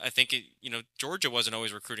know, I think Georgia wasn't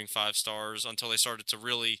always recruiting 5-stars until they started to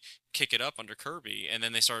really kick it up under Kirby, and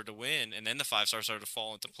then they started to win, and then the 5-stars started to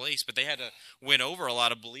fall into place. But they had to win over a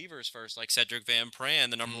lot of believers first, like Cedric Van Pran,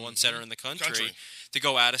 the number one center in the country, to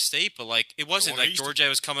go out of state. But like, it wasn't like Georgia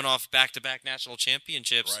was coming off back-to-back national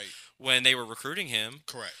championships when they were recruiting him.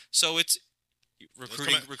 Correct. So it's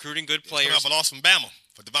recruiting good players. Coming up a loss from Bama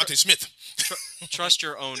for Devontae Smith. Trust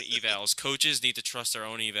your own evals. Coaches need to trust their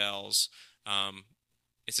own evals.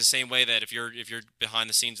 It's the same way that if you're behind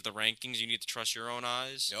the scenes of the rankings, you need to trust your own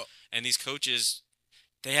eyes. Yep. And these coaches,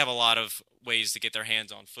 they have a lot of ways to get their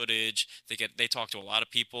hands on footage. They talk to a lot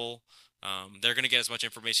of people. They're going to get as much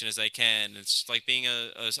information as they can. It's like being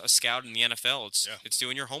a scout in the NFL. It's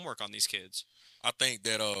doing your homework on these kids. I think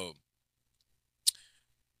that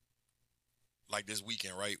like this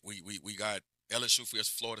weekend, right? We got LSU versus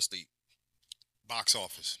Florida State. Box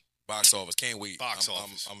office. Can't wait. Box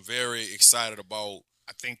office. I'm very excited about.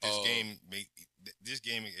 I think this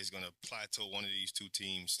game is going to plateau one of these two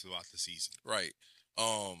teams throughout the season. Right.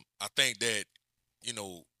 I think that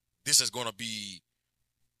this is going to be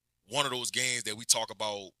one of those games that we talk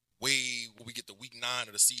about way when we get to week 9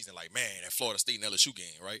 of the season. Like, man, that Florida State and LSU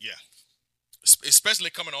game, right? Yeah. Especially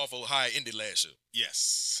coming off of how it ended last year.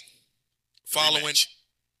 Yes. Following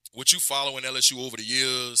LSU over the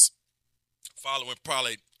years, following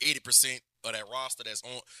probably 80% of that roster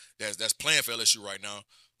that's playing for LSU right now.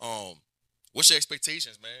 What's your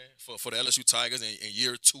expectations, man, for the LSU Tigers in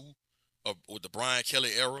year 2 with the Brian Kelly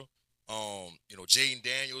era? Jaden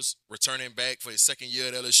Daniels returning back for his second year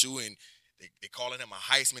at LSU, and they calling him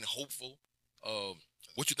a Heisman hopeful.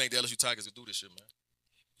 What you think the LSU Tigers will do this year, man?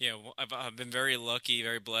 Yeah, well, I've been very lucky,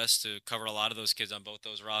 very blessed to cover a lot of those kids on both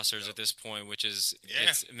those rosters at this point, which is,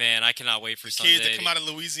 man, I cannot wait for Sunday. Kids that come out of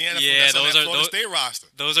Louisiana, those are Florida State roster.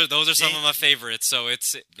 Those are some of my favorites. So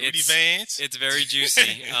it's Vance. It's very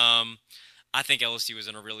juicy. I think LSU is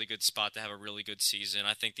in a really good spot to have a really good season.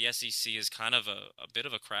 I think the SEC is kind of a bit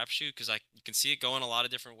of a crapshoot because you can see it going a lot of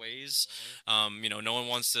different ways. No one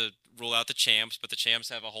wants to rule out the champs, but the champs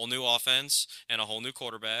have a whole new offense and a whole new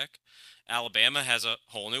quarterback. Alabama has a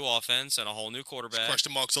whole new offense and a whole new quarterback. There's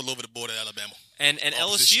question marks all over the board at Alabama. And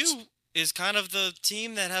LSU is kind of the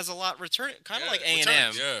team that has a lot return, kind of like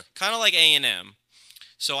A&M. Kind of like A&M.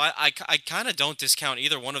 So I kind of don't discount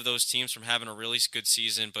either one of those teams from having a really good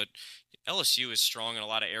season, but LSU is strong in a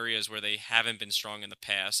lot of areas where they haven't been strong in the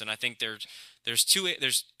past, and I think there's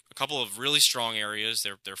a couple of really strong areas.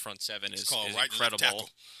 Their front seven is incredible.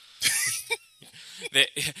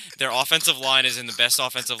 Their offensive line is in the best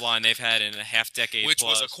offensive line they've had in a half decade. Which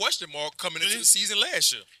was a question mark coming into the season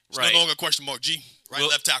last year. It's no longer a question mark.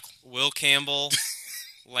 Left tackle. Will Campbell,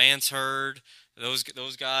 Lance Hurd. Those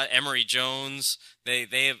guys, Emory Jones,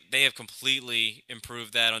 they have completely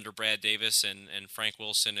improved that under Brad Davis and Frank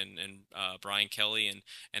Wilson and Brian Kelly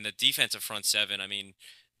and the defensive front seven. I mean,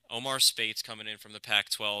 Omar Spates coming in from the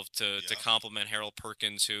Pac-12 to complement Harold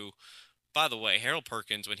Perkins, who, by the way, Harold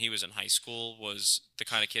Perkins, when he was in high school, was the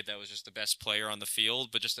kind of kid that was just the best player on the field.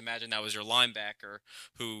 But just imagine that was your linebacker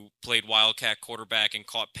who played Wildcat quarterback and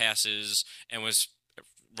caught passes and was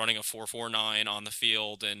running a 4.49 on the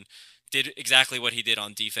field and did exactly what he did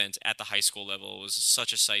on defense at the high school level. It was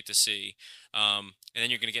such a sight to see. And then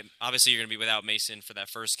you're going to be without Mason for that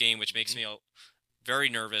first game, which makes me very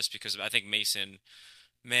nervous because I think Mason,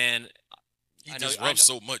 man, he disrupts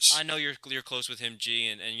so much. I know you're close with him, G,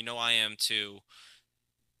 and I am too.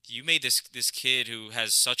 You made this kid who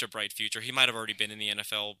has such a bright future. He might have already been in the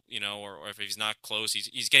NFL, or if he's not close,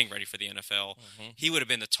 he's getting ready for the NFL. Mm-hmm. He would have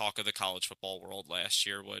been the talk of the college football world last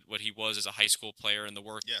year. What he was as a high school player and the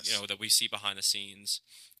work that we see behind the scenes,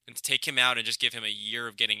 and to take him out and just give him a year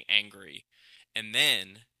of getting angry, and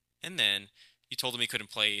then you told him he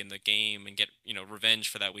couldn't play in the game and get revenge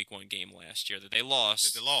for that week 1 game last year that they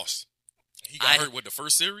lost. He got hurt with the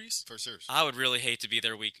first series? I would really hate to be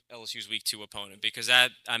LSU's week 2 opponent because I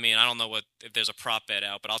don't know if there's a prop bet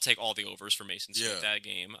out, but I'll take all the overs for Mason Smith that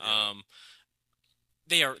game. Yeah.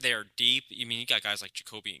 They are deep. I mean, you got guys like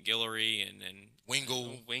Jacoby and Guillory and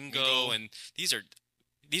Wingo, and these are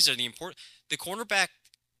the important. The cornerback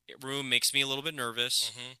room makes me a little bit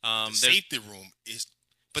nervous. The safety room is.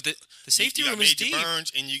 But the safety room is deep.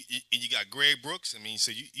 Burns and you got Greg Brooks. I mean,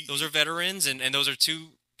 so you those are veterans, and those are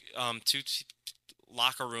two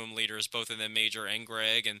locker room leaders, both of them, Major and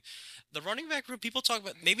Greg. And the running back room, people talk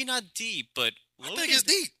about maybe not deep, but I think it's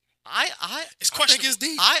deep. It's questionable. I think it's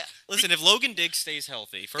deep. Listen, if Logan Diggs stays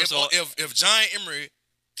healthy, first of all, if John Emery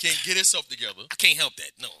can't get himself together, I can't help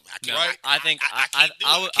that. No, I can't. Right? I think I can't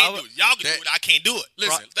do it. Y'all can do it. I can't do it.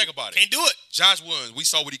 Listen, think about it. Can't do it. Josh Williams, we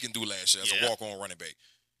saw what he can do last year as a walk-on running back.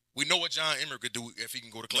 We know what John Emery could do if he can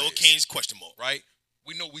go to class. Noah Kane's questionable, right?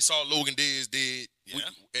 We saw Logan Diggs did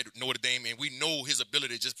at Notre Dame, and we know his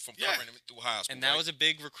ability just from covering him through high school. And that was a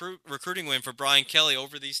big recruiting win for Brian Kelly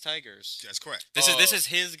over these Tigers. That's correct. This is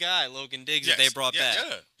his guy, Logan Diggs, that they brought back.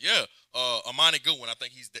 Yeah. Amani Goodwin, I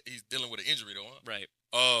think he's dealing with an injury though. Huh? Right.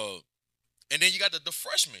 And then you got the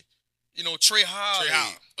freshmen, Trey Holly,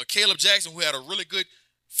 Caleb Jackson, who had a really good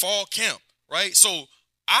fall camp, right? So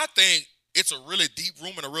I think it's a really deep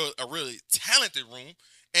room and a really talented room,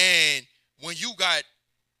 and when you got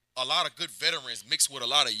a lot of good veterans mixed with a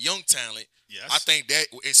lot of young talent, I think that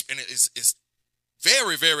it's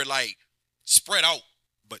very, very like spread out.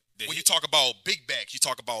 But when you talk about big backs, you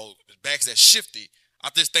talk about backs that shifty. I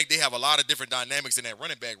just think they have a lot of different dynamics in that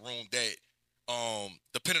running back room that,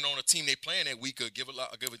 depending on the team they playing that week, could give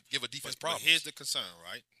a defense problem. But here's the concern,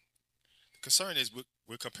 right? The concern is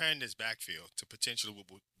we're comparing this backfield to potentially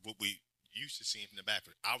what we used to seeing from the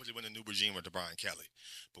backfield. Obviously, when the new regime with Brian Kelly,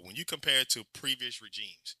 but when you compare it to previous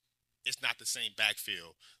regimes, it's not the same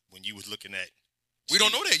backfield. When you was looking at, we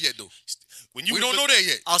don't know that yet, though. We don't know that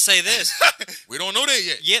yet. I'll say this: we don't know that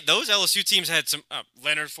yet. Yeah, those LSU teams had some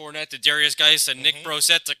Leonard Fournette to Darius Geis and Nick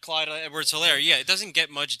Brossette to Clyde Edwards-Helaire. Yeah, it doesn't get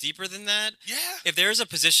much deeper than that. Yeah. If there's a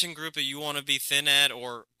position group that you want to be thin at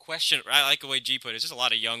or question, I like the way G put it. It's just a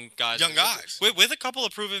lot of young guys. With a couple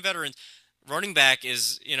of proven veterans. Running back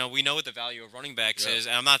is, we know what the value of running backs is,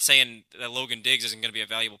 and I'm not saying that Logan Diggs isn't going to be a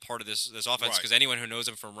valuable part of this offense, because anyone who knows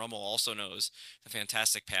him from Rummel also knows the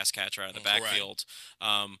fantastic pass catcher out of the backfield.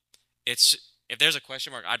 It's if there's a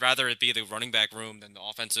question mark, I'd rather it be the running back room than the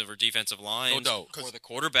offensive or defensive line, or the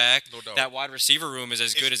quarterback. No doubt. That wide receiver room is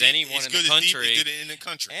as good as anyone in the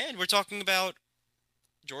country. And we're talking about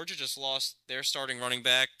Georgia just lost their starting running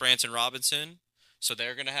back, Branson Robinson. So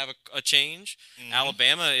they're going to have a change.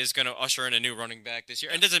 Alabama is going to usher in a new running back this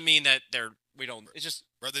year. And it doesn't mean that it's just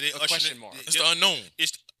a question mark. It's the unknown.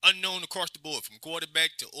 It's unknown across the board, from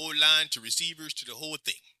quarterback to O-line to receivers to the whole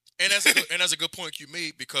thing. And that's a good point you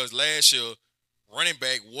made, because last year, running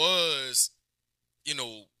back was,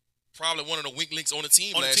 probably one of the weak links on the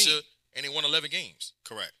team last year, and they won 11 games.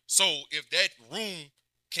 Correct. So if that room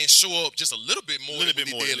can show up just a little bit more than they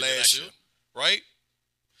did last year, right?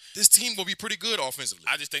 This team will be pretty good offensively.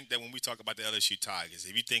 I just think that when we talk about the LSU Tigers,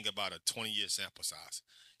 if you think about a 20-year sample size,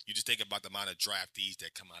 you just think about the amount of draftees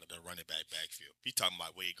that come out of the running back backfield. You're talking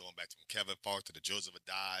about Wade going back from Kevin Falk to the Joseph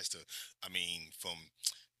Addis to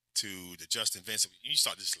the Justin Vincent. You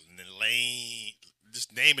start just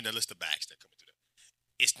naming the list of backs that come through there.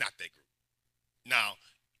 It's not that group. Now,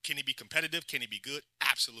 can he be competitive? Can he be good?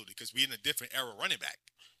 Absolutely, because we're in a different era running back.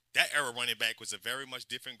 That era running back was a very much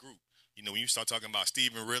different group. When you start talking about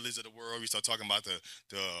Stephen Ridley's of the world, you start talking about the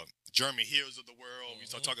Jeremy Hills of the world, you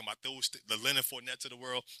start talking about the Leonard Fournettes of the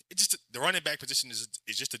world. It's just the running back position is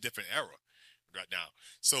just a different era right now.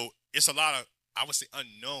 So it's a lot of, I would say,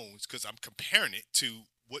 unknowns, because I'm comparing it to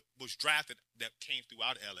what was drafted that came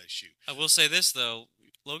throughout LSU. I will say this though,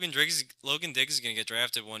 Logan Diggs is going to get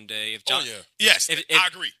drafted one day. I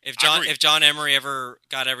agree. If John Emery ever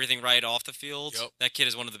got everything right off the field, that kid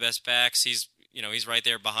is one of the best backs. He's right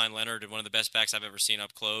there behind Leonard, and one of the best backs I've ever seen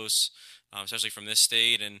up close, especially from this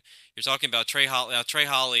state. And you're talking about Trey Holly. Trey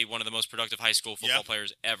Holly, one of the most productive high school football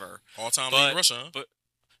players ever. All-time leading rusher, huh? But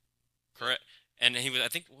correct. And he was, I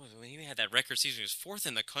think, when he had that record season, he was fourth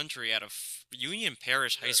in the country out of Union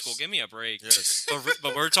Parish High School. Give me a break. Yes.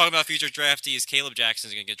 But we're talking about future draftees. Caleb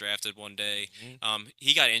Jackson's going to get drafted one day.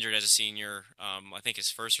 He got injured as a senior, I think his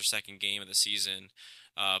first or second game of the season.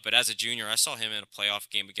 But as a junior, I saw him in a playoff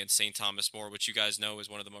game against St. Thomas More, which you guys know is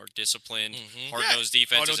one of the more disciplined, hard-nosed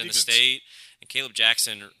defenses in the state. And Caleb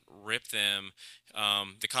Jackson ripped them.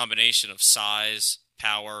 The combination of size,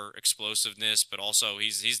 power, explosiveness, but also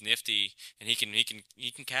he's nifty, and he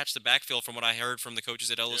can catch the backfield. From what I heard from the coaches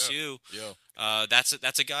at LSU,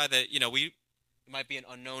 that's a guy that might be an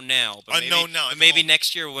unknown now. But maybe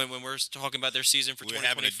next year when we're talking about their season for 2024,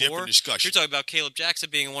 having a different discussion. You're talking about Caleb Jackson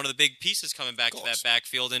being one of the big pieces coming back to that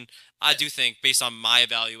backfield. And I do think, based on my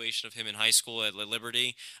evaluation of him in high school at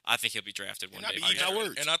Liberty, I think he'll be drafted one day.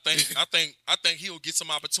 And I think he'll get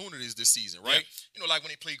some opportunities this season, right? Yeah. Like when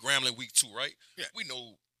they played Grambling week 2, right? Yeah. We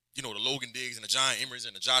know, the Logan Diggs and the John Emerys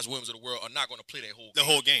and the Josh Williams of the world are not going to play that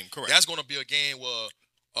whole game. Correct. That's going to be a game where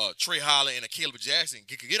Trey Holler and a Caleb Jackson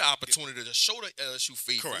could get an opportunity to show the LSU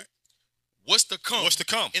faithful. Correct. What's to come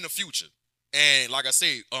in the future. And like I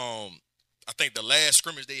say, I think the last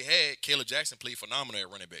scrimmage they had, Caleb Jackson played phenomenal at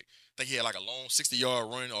running back. I think he had like a long 60-yard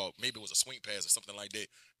run, or maybe it was a swing pass or something like that.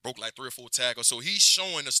 Broke like 3 or 4 tackles. So he's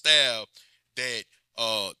showing the style that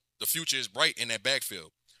the future is bright in that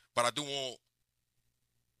backfield. But I do want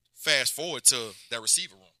fast forward to that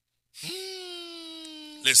receiver room.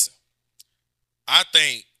 Listen, I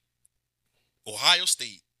think Ohio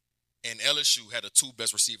State and LSU had the 2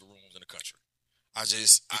 best receiver rooms in the country.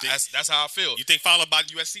 That's how I feel. You think followed by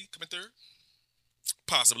USC coming third?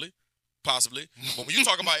 Possibly. But when you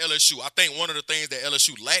talk about LSU, I think one of the things that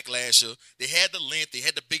LSU lacked last year, they had the length, they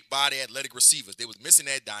had the big body athletic receivers. They was missing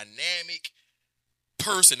that dynamic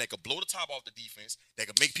person that could blow the top off the defense, that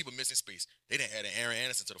could make people miss in space. They didn't add Aaron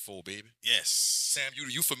Anderson to the fold, baby. Yes. Sam,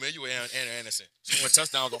 you familiar with Aaron Anderson? Scoring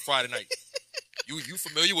touchdowns on Friday night. You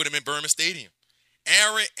familiar with him in Berman Stadium?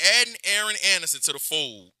 Adding Aaron Anderson to the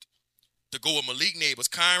fold to go with Malik Neighbors,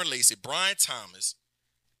 Kyron Lacey, Brian Thomas,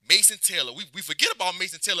 Mason Taylor. We forget about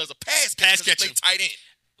Mason Taylor as a pass catcher. Tight end.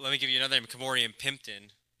 Let me give you another name, Kamorian Pimpton.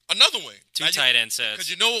 Another one. 2 tight end sets.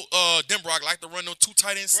 Because Denbrock like to run those 2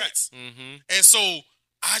 tight end sets. Mm-hmm. And so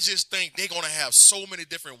I just think they're going to have so many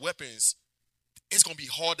different weapons. It's going to be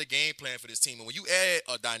hard to game plan for this team. And when you add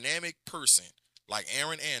a dynamic person like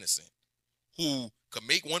Aaron Anderson, who could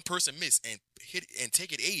make one person miss and hit and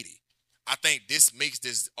take it 80, I think this makes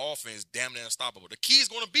this offense damn near unstoppable. The key is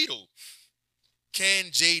going to be, though, can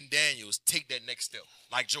Jaden Daniels take that next step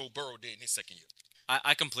like Joe Burrow did in his second year?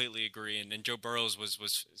 I completely agree, and Joe Burrows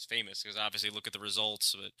was famous because obviously look at the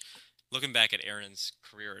results. But looking back at Aaron's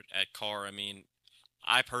career at Carr, I mean,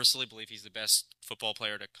 I personally believe he's the best football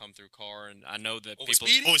player to come through Carr, and I know that over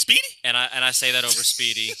Speedy? And I say that over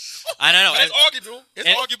Speedy. I don't know. It's arguable.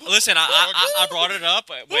 It's arguable. Listen, I brought it up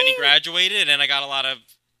when he graduated, and I got a lot of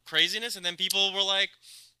craziness, and then people were like,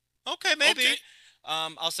 "Okay, maybe." Okay.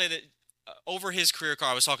 I'll say that. Over his career,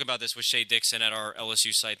 I was talking about this with Shea Dixon at our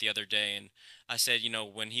LSU site the other day, and I said,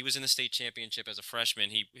 when he was in the state championship as a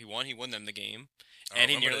freshman, he won them the game,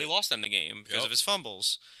 and he nearly lost them the game because of his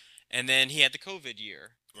fumbles. And then he had the COVID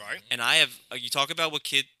year. Right. And you talk about what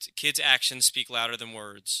kids' actions speak louder than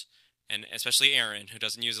words, and especially Aaron, who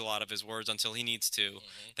doesn't use a lot of his words until he needs to.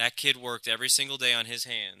 Mm-hmm. That kid worked every single day on his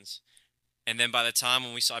hands. And then by the time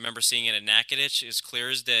I remember seeing it at Natchitoches, as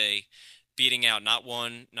clear as day, beating out not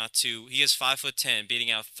 1, not 2. He is 5'10", beating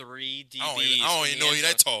out 3 DBs. I don't even know he's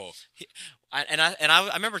that tall. I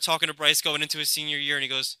remember talking to Bryce going into his senior year, and he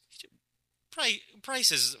goes,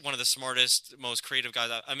 Bryce is one of the smartest, most creative guys.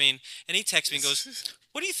 I mean, and he texts me and goes,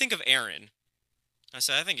 "What do you think of Aaron?" I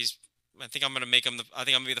said, "I think I'm going to make him. I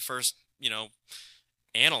think I'm going to be the first,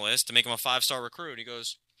 analyst to make him a 5-star recruit." He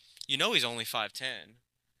goes, "He's only 5'10".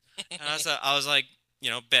 And I was like,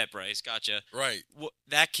 bet Bryce, gotcha. Right.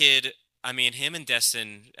 That kid. I mean, him and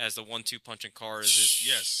Destin as the 1-2 punch in Carr is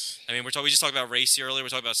yes. I mean, we just talked about Racy earlier. We're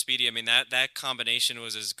talking about Speedy. I mean, that combination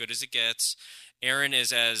was as good as it gets. Aaron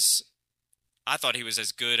is I thought he was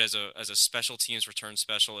as good as a special teams return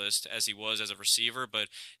specialist as he was as a receiver, but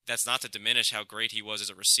that's not to diminish how great he was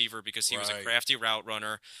as a receiver because he was a crafty route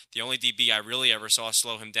runner. The only DB I really ever saw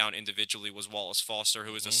slow him down individually was Wallace Foster,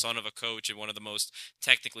 who was the son of a coach and one of the most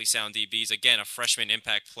technically sound DBs. Again, a freshman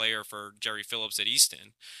impact player for Jerry Phillips at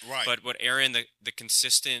Easton. Right. But what Aaron, the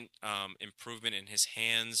consistent improvement in his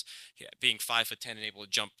hands, being 5'10" and able to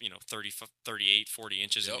jump, 30, 38, 40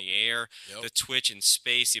 inches in the air, the twitch in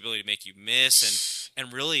space, the ability to make you miss.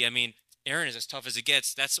 And really, I mean, Aaron is as tough as it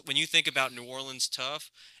gets. That's when you think about New Orleans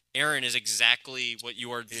tough. Aaron is exactly what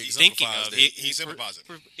you are thinking of. He's sympathizing.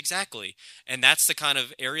 Exactly, and that's the kind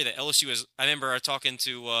of area that LSU is. I remember talking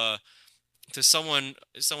to someone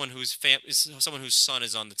whose whose son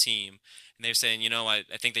is on the team, and they were saying, I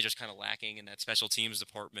think they're just kind of lacking in that special teams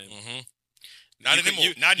department. Mm-hmm. Not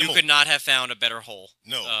anymore. You could not have found a better hole.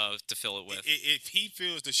 No. To fill it with. If he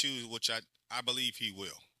fills the shoes, which I believe he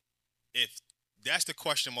will. If that's the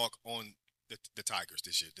question mark on the Tigers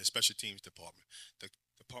this year, the special teams department, the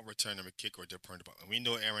punt returner, the kick, or the return department. We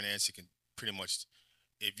know Aaron Anderson can pretty much,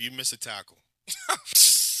 if you miss a tackle,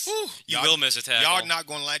 you will miss a tackle. Y'all not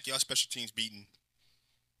going to like y'all special teams beating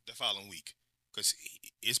the following week. because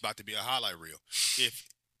it's about to be a highlight reel.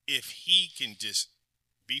 If he can just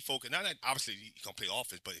be focused, not that obviously he can play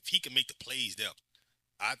offense, but if he can make the plays there,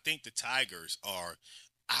 I think the Tigers are.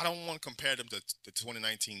 I don't want to compare them to the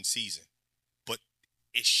 2019 season, but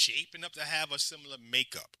it's shaping up to have a similar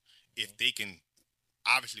makeup. If they can,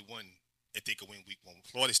 obviously win. If they can win week 1,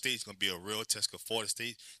 Florida State is going to be a real test. Because Florida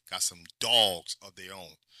State got some dogs of their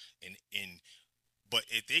own, but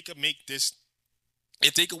if they could make this.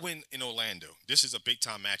 If they could win in Orlando, this is a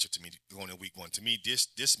big-time matchup to me going in week 1. To me, this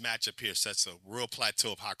matchup here sets a real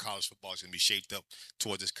plateau of how college football is going to be shaped up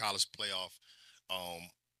towards this college playoff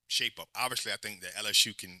shape-up. Obviously, I think that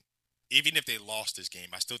LSU can, even if they lost this game,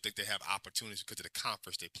 I still think they have opportunities because of the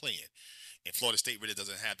conference they play in. And Florida State really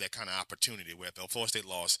doesn't have that kind of opportunity where if Florida State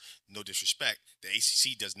lost, no disrespect, the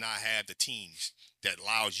ACC does not have the teams that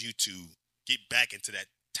allows you to get back into that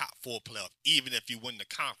top 4 playoff, even if you win the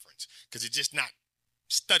conference, because it's just not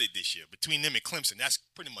studied this year. Between them and Clemson, that's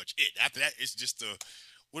pretty much it. After that, it's just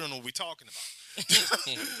we don't know what we're talking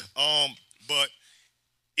about. But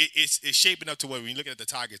it's shaping up to where when you look at the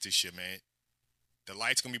Tigers this year, man, the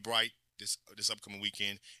light's gonna be bright this upcoming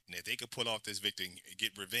weekend, and if they could pull off this victory and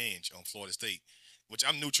get revenge on Florida State, which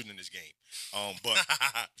I'm neutral in this game, but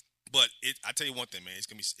I tell you one thing, man,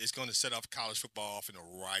 it's gonna set off college football off in the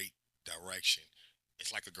right direction.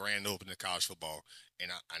 It's like a grand opening of college football,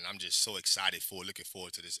 and I'm just so excited looking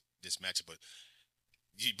forward to this matchup. But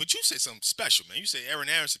you said something special, man. You said Aaron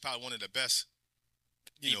Anderson is probably one of the best.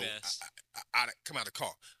 Best. Come out of the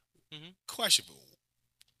car. Mm-hmm. Question: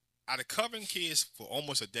 out of covering kids for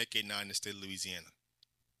almost a decade now in the state of Louisiana,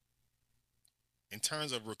 in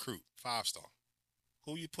terms of recruit 5-star,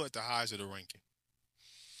 who you put at the highest of the ranking?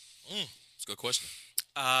 That's a good question.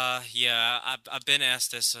 Yeah, I've been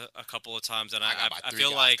asked this a couple of times, and I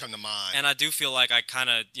feel like come to mind. And I do feel like I kind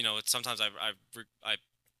of, sometimes I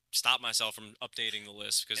stop myself from updating the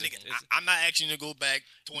list because I'm not asking you to go back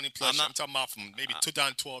 20 plus. I'm talking about from maybe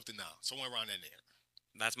 2012 to now, somewhere around in there.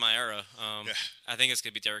 That's my era. Yeah. I think it's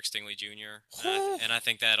gonna be Derek Stingley Jr. And I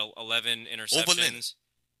think that 11 interceptions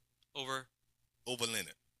over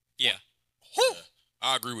Leonard. Yeah.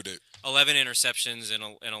 I agree with it. 11 interceptions in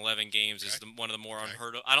 11 games is one of the more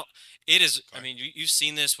unheard of. I mean, you've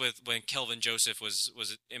seen this with when Kelvin Joseph was.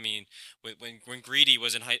 I mean, when Greedy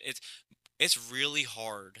was in high. It's really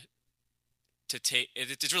hard to take.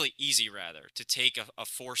 It's really easy rather to take a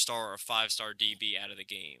 4-star or a 5-star DB out of the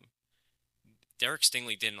game. Derek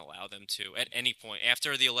Stingley didn't allow them to at any point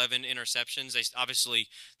after the 11 interceptions.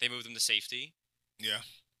 They moved him to safety. Yeah.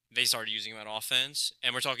 They started using him on offense,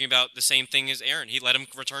 and we're talking about the same thing as Aaron. He let him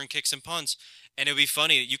return kicks and punts, and it would be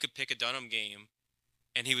funny that you could pick a Dunham game,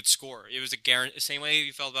 and he would score. It was the same way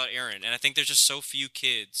you felt about Aaron, and I think there's just so few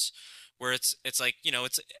kids where it's like you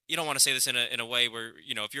don't want to say this in a way where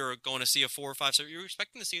if you're going to see a 4 or 5 star, you're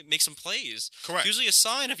expecting to see make some plays. Correct. Usually a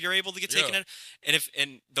sign if you're able to get taken out,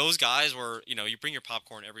 and those guys were you bring your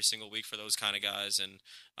popcorn every single week for those kind of guys, and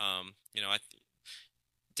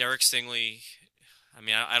Derek Stingley. I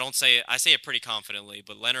mean, I don't say it. I say it pretty confidently,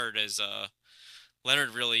 but Leonard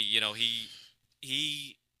really,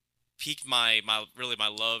 he piqued my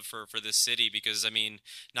love for this city because I mean,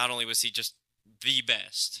 not only was he just the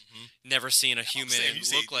best, never seen a human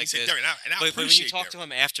look like this, but when you talk to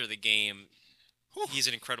him after the game, he's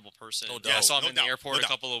an incredible person. No doubt. I saw him in the airport a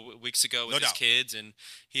couple of weeks ago with his kids, and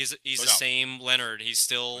he's the same Leonard. He's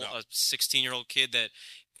still a 16-year-old kid that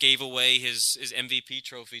gave away his MVP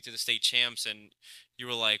trophy to the state champs, and you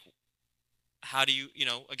were like, how do you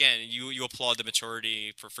applaud the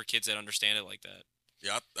maturity for kids that understand it like that.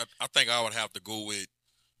 Yeah, I think I would have to go with,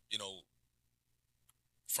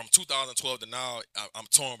 from 2012 to now, I'm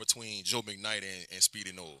torn between Joe McKnight and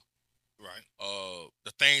Speedy Noel. Right.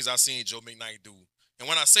 The things I've seen Joe McKnight do, and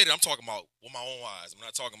when I say that, I'm talking about with my own eyes. I'm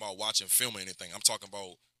not talking about watching film or anything. I'm talking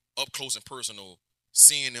about up close and personal,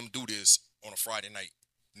 seeing them do this on a Friday night.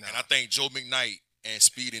 And I think Joe McKnight and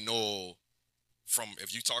Speedy Noel,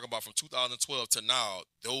 if you talk about from 2012 to now,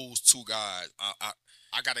 those two guys,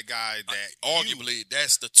 I got a guy that arguably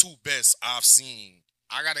that's the two best I've seen.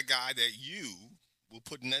 I got a guy that you will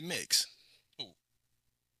put in that mix. Who?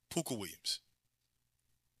 Puka Williams.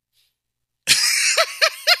 I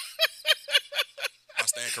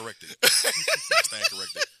stand corrected.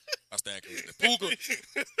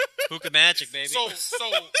 Puka magic, baby.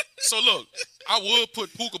 So look, I would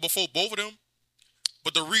put Puka before both of them,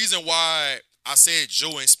 but the reason why I said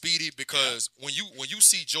Joe and Speedy because when you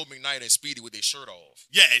see Joe McKnight and Speedy with their shirt off,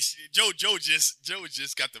 yes, Joe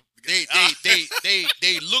just got the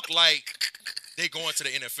they look like they going to the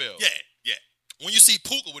NFL. Yeah. When you see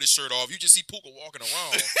Puka with his shirt off, you just see Puka walking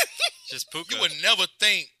around. Just Puka. You would never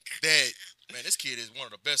think that man, this kid is one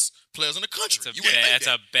of the best players in the country. That's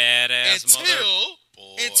a badass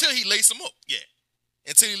until he laced him up. Yeah.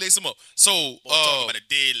 Until he laced him up. So, talk about a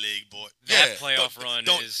dead leg, boy. That playoff run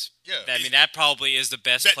is. Yeah. I mean, that probably is the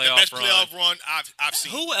best playoff run. The best playoff run I've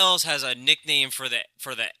seen. Who else has a nickname for the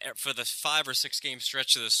 5 or 6 game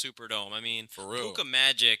stretch to the Superdome? I mean, for real, Puka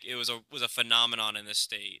Magic. It was a phenomenon in this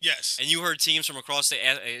state. Yes. And you heard teams from across the.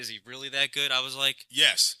 Is he really that good? I was like,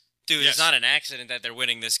 yes, dude. It's not an accident that they're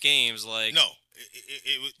winning this games. Like, no.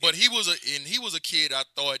 But he was a kid. I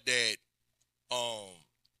thought that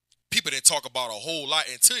people didn't talk about a whole lot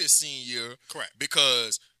until his senior year. Correct.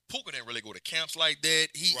 Because Puka didn't really go to camps like that.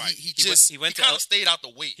 He kind of stayed out the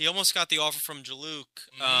way. He almost got the offer from Jaluk,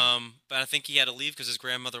 but I think he had to leave because his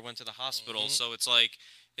grandmother went to the hospital. So it's like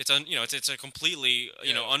it's a completely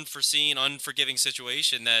unforeseen, unforgiving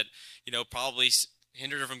situation that probably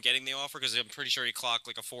hindered him from getting the offer because I'm pretty sure he clocked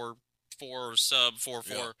like a 4.4 sub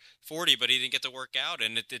 4.440, but he didn't get to work out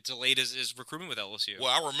and it delayed his recruitment with LSU. Well,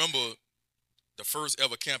 I remember the first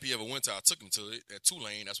ever camp he ever went to. I took him to it at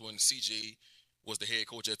Tulane. That's when CJ was the head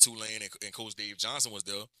coach at Tulane, and Coach Dave Johnson was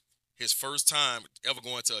there. His first time ever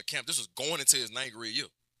going to a camp. This was going into his 9th grade year.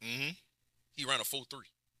 Mm-hmm. He ran a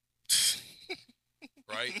 4.3.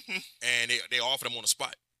 Right? And they offered him on the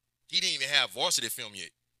spot. He didn't even have varsity film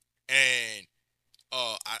yet. And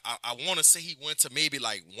I want to say he went to maybe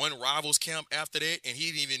like one Rivals camp after that, and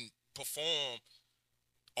he didn't even perform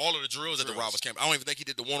all of the drills at the Rivals camp. I don't even think he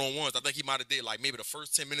did the one-on-ones. I think he might have did like maybe the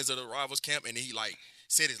first 10 minutes of the Rivals camp, and he like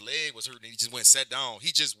said his leg was hurting, and he just went and sat down.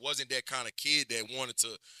 He just wasn't that kind of kid that wanted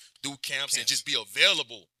to do camps and just be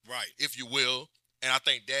available, right, if you will. And I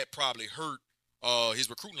think that probably hurt his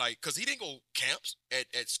recruiting, like, because he didn't go camps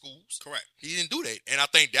at schools. Correct. He didn't do that, and I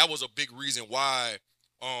think that was a big reason why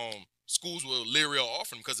schools were leery of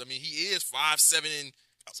offering him, because I mean he is 5'7" and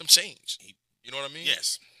some change. You know what I mean?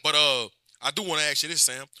 Yes. But I do want to ask you this,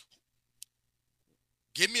 Sam.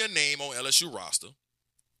 Give me a name on LSU roster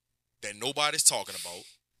that nobody's talking about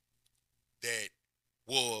that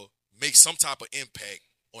will make some type of impact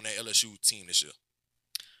on that LSU team this year.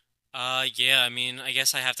 Yeah, I mean, I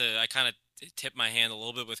guess I kind of tip my hand a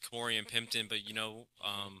little bit with Kamori and Pimpton, but you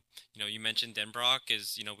mentioned Denbrock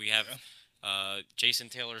we have Jason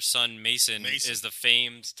Taylor's son Mason is the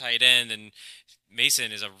famed tight end, and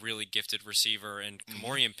Mason is a really gifted receiver, and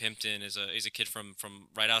Kamori and Pimpton is a kid from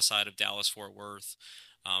right outside of Dallas-Fort Worth.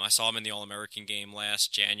 I saw him in the All-American game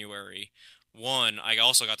last January. I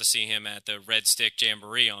also got to see him at the Red Stick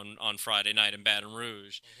Jamboree on Friday night in Baton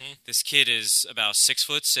Rouge. Mm-hmm. This kid is about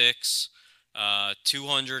 6'6",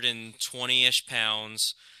 220-ish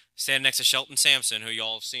pounds, standing next to Shelton Sampson, who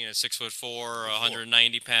y'all have seen is 6'4",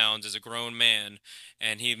 190 pounds, is a grown man,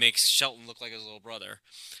 and he makes Shelton look like his little brother.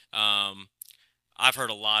 I've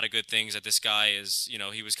heard a lot of good things that this guy is,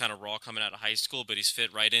 he was kind of raw coming out of high school, but he's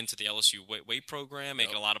fit right into the LSU weight program,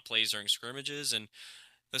 making a lot of plays during scrimmages. And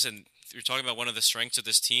listen, you're talking about one of the strengths of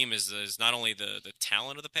this team is not only the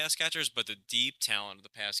talent of the pass catchers, but the deep talent of the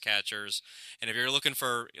pass catchers. And if you're looking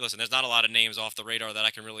there's not a lot of names off the radar that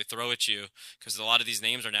I can really throw at you, because a lot of these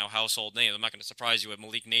names are now household names. I'm not going to surprise you with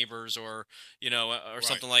Malik Neighbors or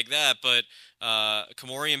something like that. But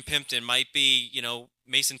Kamori and Pimpton might be,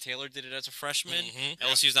 Mason Taylor did it as a freshman. Mm-hmm.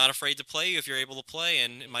 LSU's not afraid to play you if you're able to play,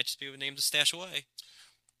 and it might just be a name to stash away.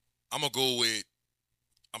 I'm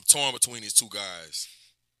torn between these two guys.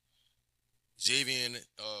 Javian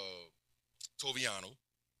Toviano.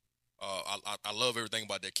 I love everything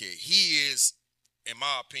about that kid. He is, in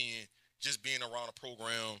my opinion, just being around the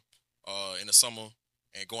program in the summer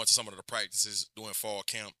and going to some of the practices doing fall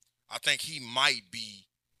camp. I think he might be,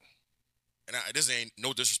 and this ain't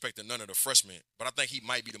no disrespect to none of the freshmen, but I think he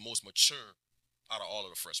might be the most mature out of all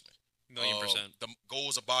of the freshmen. 1,000,000%. The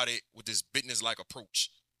goes about it with this business-like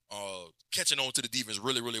approach, catching on to the defense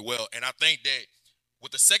really, really well. And I think that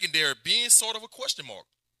with the secondary being sort of a question mark,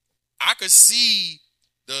 I could see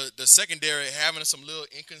the secondary having some little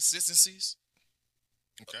inconsistencies.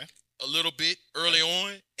 Okay. A little bit early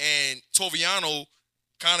on, and Toviano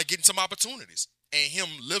kind of getting some opportunities, and him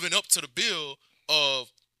living up to the bill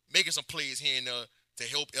of making some plays here and there to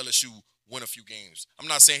help LSU win a few games. I'm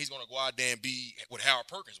not saying he's going to go out there and be what Harold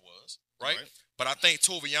Perkins was, right? But I think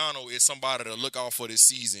Toviano is somebody to look out for this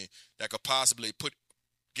season that could possibly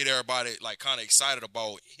get everybody like kind of excited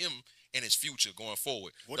about him and his future going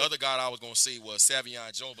forward. The other guy I was going to say was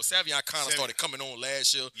Savion Jones, but Savion kind of started coming on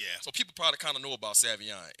last year. Yeah. So people probably kind of know about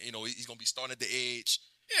Savion. He's going to be starting at the edge.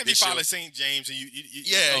 Yeah, he probably St. James and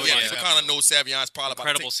people kind of know Savion's probably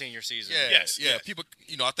incredible senior season. Yeah. People,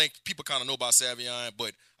 I think people kind of know about Savion,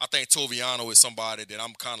 but I think Toviano is somebody that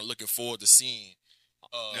I'm kind of looking forward to seeing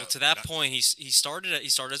To that point, he started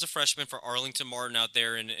as a freshman for Arlington Martin out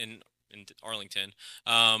there in Arlington.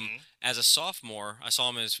 As a sophomore, I saw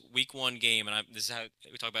him in his week 1 game, and this is how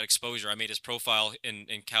we talk about exposure. I made his profile in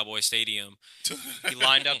Cowboy Stadium. He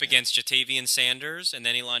lined up against Jatavian Sanders, and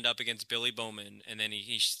then he lined up against Billy Bowman, and then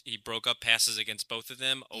he broke up passes against both of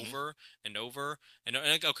them over and over. And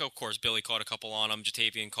of course, Billy caught a couple on him.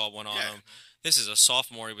 Jatavian caught one on him. This is a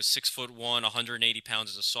sophomore. He was 6'1", 180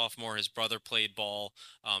 pounds as a sophomore. His brother played ball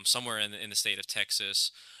somewhere in the state of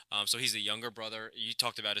Texas. So he's the younger brother. You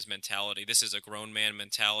talked about his mentality. This is a grown man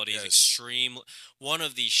mentality. He's extreme. One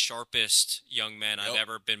of the sharpest young men I've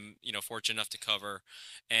ever been, fortunate enough to cover.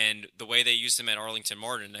 And the way they used him at Arlington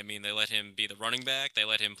Martin, I mean, they let him be the running back. They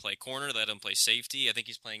let him play corner. They let him play safety. I think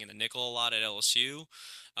he's playing in the nickel a lot at LSU.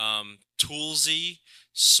 Toolsy,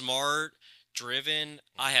 smart, driven.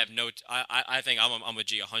 I have I think I'm a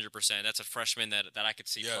G 100%. That's a freshman that I could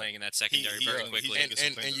see playing in that secondary very quickly.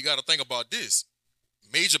 And you got to think about this.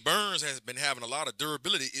 Major Burns has been having a lot of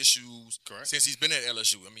durability issues since he's been at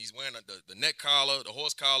LSU. I mean, he's wearing the neck collar, the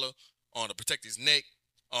horse collar to protect his neck.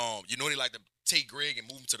 They like to take Greg and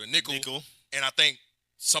move him to the nickel. And I think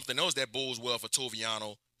something else that bodes well for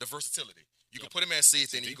Toviano, the versatility. You can put him at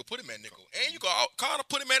safety and you can put him at nickel. And you can kind of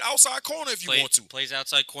put him at outside corner if you want to. Plays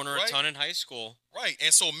outside corner a ton in high school. Right.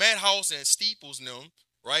 And so Matt House and Steeples and them,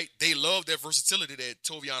 right, they love that versatility that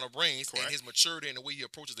Toviano brings and his maturity and the way he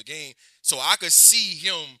approaches the game. So I could see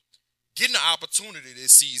him getting the opportunity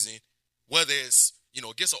this season, whether it's,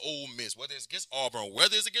 against an Ole Miss, whether it's against Auburn,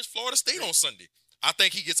 whether it's against Florida State on Sunday. I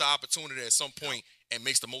think he gets an opportunity at some point and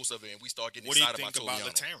makes the most of it, and we start getting excited about Toviano. What do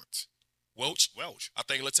you think about LaTerrence? Welch. I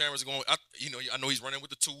think LaTerrence is going. I know he's running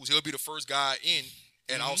with the tools. He'll be the first guy in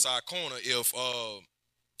at outside corner if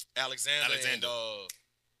Alexander and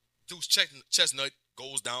Deuce Chestnut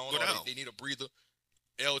goes down. They need a breather.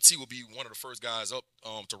 LT will be one of the first guys up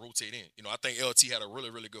to rotate in. I think LT had a really,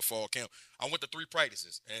 really good fall camp. I went to 3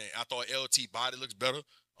 practices, and I thought LT body looks better.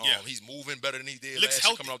 He's moving better than he did last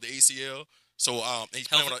year coming off the ACL. So he's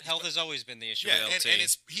health has always been the issue with LT.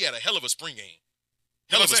 And he had a hell of a spring game.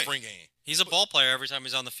 He's a ball player every time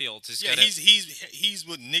he's on the field. He's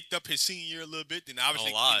nicked up his senior year a little bit, and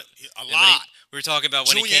obviously a lot. We were talking about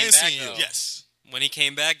when Junior he came back. Senior. Yes. When he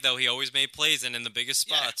came back, though, he always made plays and in the biggest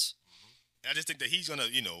spots. I just think that he's gonna,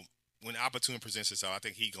 when the opportunity presents itself, I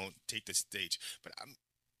think he's gonna take the stage. But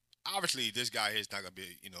obviously, this guy is not gonna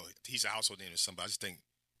be, he's a household name or somebody.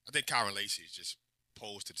 I think Kyron Lacey is just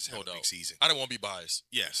posed to just have a big season. I don't want to be biased.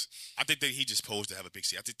 Yes, I think that he just posed to have a big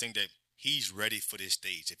season. I just think that he's ready for this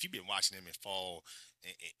stage. If you've been watching him in fall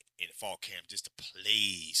camp, just the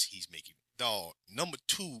plays he's making, dog. Number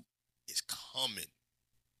 2 is coming.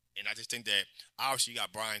 And I just think that obviously you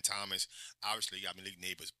got Brian Thomas, obviously you got Malik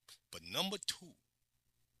Neighbors, but number 2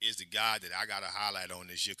 is the guy that I got to highlight on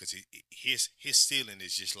this year because his ceiling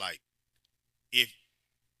is just like, if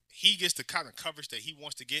he gets the kind of coverage that he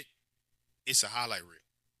wants to get, it's a highlight reel.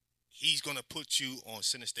 He's going to put you on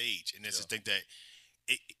center stage, and I just think that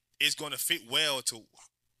it's going to fit well to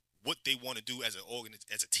what they want to do as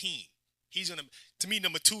a team. He's going to me,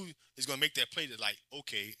 number 2 is going to make that play that like,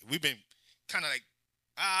 okay, we've been kind of like,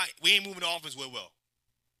 we ain't moving the offense well.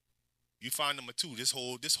 You find number 2, this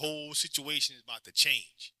whole situation is about to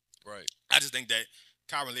change. Right. I just think that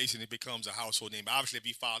Kyron Lacey becomes a household name. But obviously, if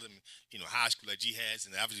you follow him, high school like G has,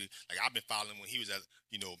 and obviously, like I've been following him when he was at,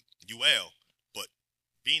 UL. But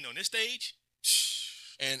being on this stage,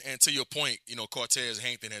 and to your point, Cortez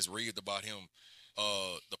Hankton has raved about him,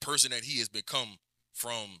 the person that he has become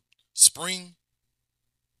from spring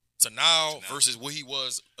to now versus what he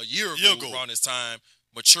was a year ago around this time.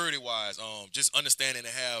 Maturity-wise, just understanding to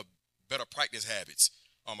have better practice habits.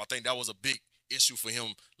 I think that was a big issue for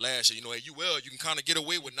him last year. At UL, you can kind of get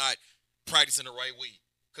away with not practicing the right way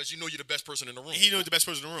because you're the best person in the room. He knows the best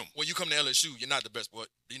person in the room. When you come to LSU, you're not the best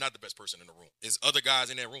person in the room. There's other guys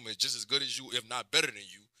in that room that's just as good as you, if not better than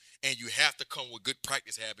you, and you have to come with good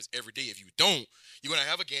practice habits every day. If you don't, you're going to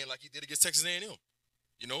have a game like he did against Texas A&M,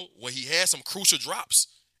 when he had some crucial drops.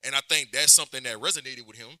 And I think that's something that resonated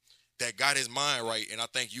with him, that got his mind right. And I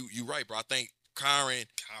think you're right, bro. I think Kyron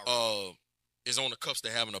is on the cusp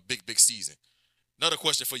of having a big, big season. Another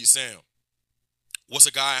question for you, Sam. What's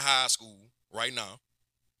a guy in high school right now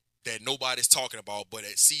that nobody's talking about, but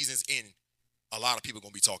at season's end, a lot of people are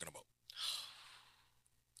going to be talking about?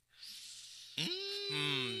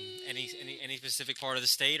 Any specific part of the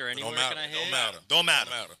state or anywhere can I hit? Don't matter.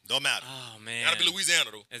 Oh, man. Got to be Louisiana,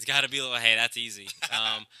 though. It's got to be. Hey, that's easy.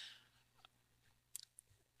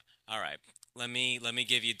 All right. Let me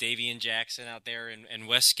give you Davian Jackson out there in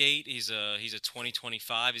Westgate. He's a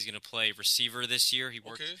 2025. He's going to play receiver this year. He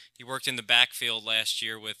worked in the backfield last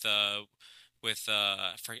year with I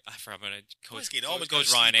forgot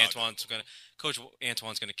Coach Ryan Antoine's going to Coach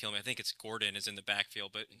Antoine's going to kill me. I think it's Gordon is in the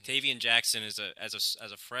backfield, but Davian Jackson is as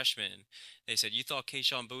a freshman. They said you thought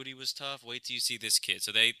Kayshon Boutte was tough. Wait till you see this kid.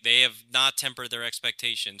 So they have not tempered their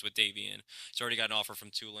expectations with Davian. He's already got an offer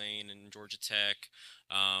from Tulane and Georgia Tech.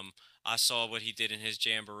 I saw what he did in his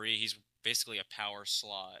jamboree. He's basically a power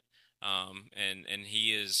slot. And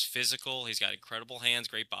he is physical. He's got incredible hands,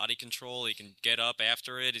 great body control. He can get up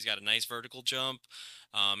after it. He's got a nice vertical jump.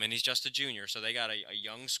 And he's just a junior, so they got a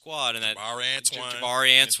young squad. And that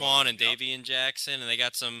Jabari Antoine and Davian Jackson, and they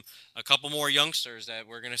got a couple more youngsters that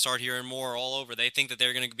we're going to start hearing more all over. They think that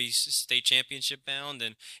they're going to be state championship bound,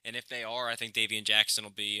 and if they are, I think Davian Jackson will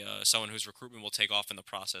be someone whose recruitment will take off in the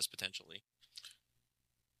process potentially.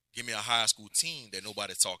 Give me a high school team that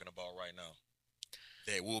nobody's talking about right now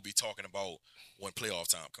that we'll be talking about when playoff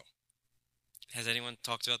time comes. Has anyone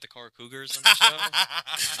talked about the Car Cougars on the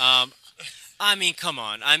show? I mean, come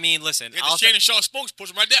on. I mean, listen. The Shannon Shaw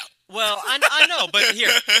spokesperson right there. Well, I know, but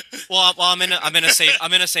here. Well, I'm in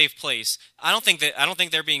a safe place. I don't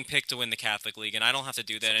think they're being picked to win the Catholic League, and I don't have to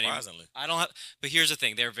do that anymore. Surprisingly. But here's the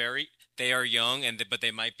thing: they are young, but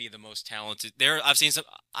they might be the most talented. I've seen some.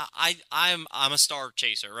 I'm a star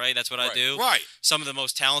chaser, right? That's what I do. Right. Some of the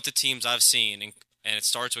most talented teams I've seen, and it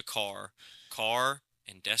starts with Carr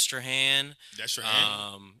and Destrehan,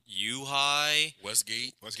 U-High,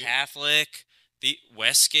 Westgate, Catholic, the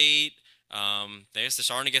Westgate. They're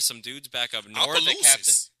starting to get some dudes back up north.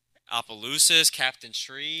 Opelousas, Captain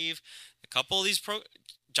Shreve, a couple of these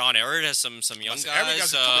John Ehret has some young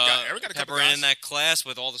guys. Ehret got a couple guys in that class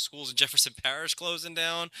with all the schools in Jefferson Parish closing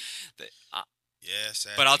down. Yes,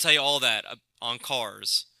 but I'll tell you all that on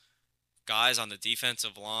Cars, guys on the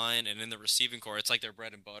defensive line and in the receiving corps, it's like their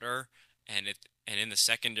bread and butter. And in the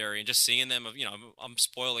secondary, and just seeing them, I'm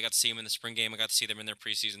spoiled. I got to see them in the spring game. I got to see them in their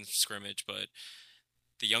preseason scrimmage. But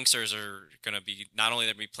the youngsters are going to be not only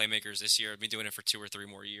going to be playmakers this year, be doing it for 2 or 3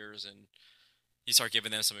 more years, and you start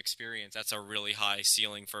giving them some experience. That's a really high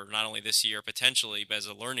ceiling for not only this year potentially, but as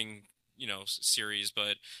a learning series.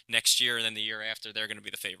 But next year and then the year after, they're going to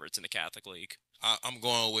be the favorites in the Catholic League. I'm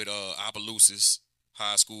going with Opelousas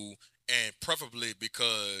High School, and preferably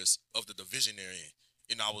because of the division they're in.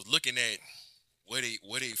 I was looking at where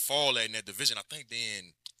they fall at in that division. I think they're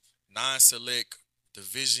in non-select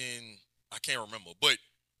division. I can't remember, but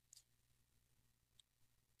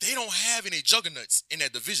they don't have any juggernauts in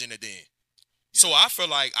that division that they're in. Yeah. So I feel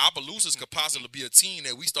like Opelousas could possibly be a team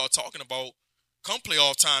that we start talking about come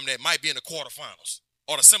playoff time that might be in the quarterfinals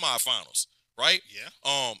or the semifinals, right? Yeah.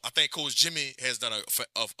 I think Coach Jimmy has done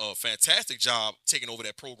a fantastic job taking over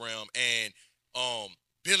that program and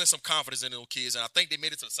building some confidence in those kids, and I think they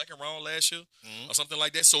made it to the second round last year or something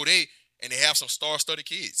like that. So they have some star-studded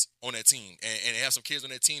kids on that team, and they have some kids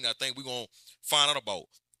on that team that I think we're going to find out about.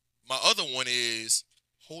 My other one is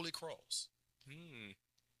Holy Cross.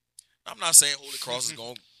 I'm not saying Holy Cross is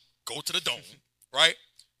going to go to the dome, right?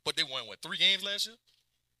 But they won, 3 games last year?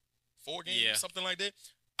 4 games, something like that?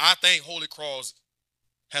 I think Holy Cross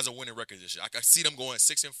has a winning record this year. I can see them going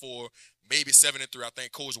 6-4, maybe 7-3. I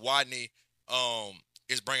think Coach Wadney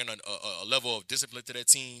is bringing a level of discipline to that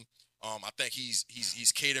team. I think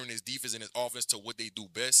he's catering his defense and his offense to what they do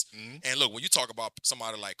best. And look, when you talk about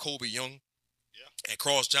somebody like Kobe Young and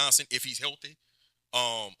Cross Johnson, if he's healthy,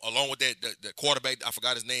 along with that the quarterback, I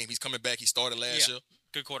forgot his name. He's coming back. He started last year.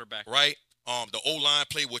 Good quarterback, right? The O-line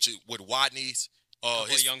play with Wadney's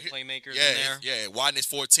his young playmakers in there. Yeah, Wadney's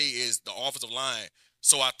forte is the offensive line.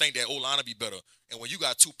 So I think that O-line will be better. And when you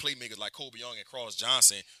got 2 playmakers like Kobe Young and Cross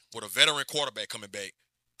Johnson with a veteran quarterback coming back,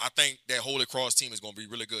 I think that Holy Cross team is going to be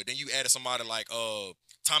really good. Then you added somebody like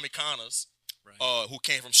Tommy Connors, who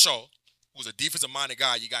came from Shaw, who's a defensive-minded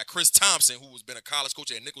guy. You got Chris Thompson, who's been a college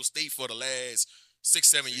coach at Nicholls State for the last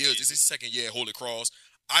 6-7 years. This is his second year at Holy Cross.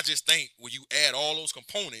 I just think when you add all those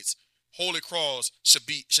components, Holy Cross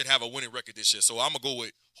should have a winning record this year. So I'm going to go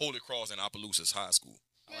with Holy Cross and Opelousas High School.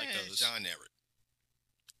 I like those. John Ehret.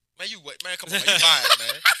 Man, come on, you biased,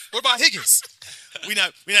 man. What about Higgins? We're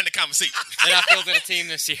not in the conversation. They're not fielding a team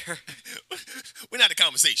this year. We're not in the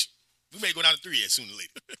conversation. We may go down to 3 years sooner or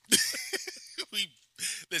later.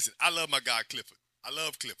 Listen, I love my guy Clifford. I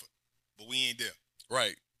love Clifford, but we ain't there.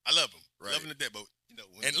 Right. I love him. Right. Love him to death, but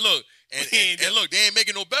and look, they ain't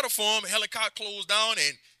making no better for him. Helicopter closed down,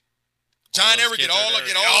 and John Ehret get all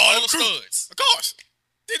the studs. Of course.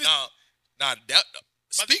 Now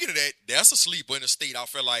speaking of that, that's a sleeper in the state. I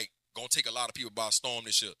feel like gonna take a lot of people by storm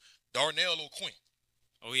this year. Darnell O'Quinn.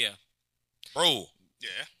 Oh yeah. Bro,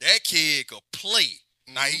 Yeah. that kid could play.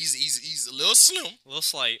 Now he's a little slim, A little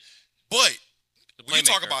slight. but The when you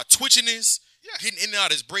talk playmaker. about twitchiness, Yeah. getting in and out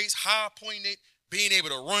of his brace, high pointed, being able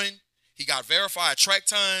to run, he got verified track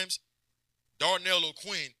times. Darnell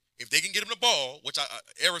O'Quinn, if they can get him the ball, which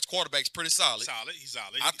Eric's quarterback's pretty solid. He's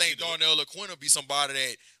solid. I think Darnell O'Quinn will be somebody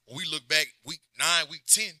that when we look back week 9, week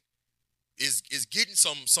 10, is getting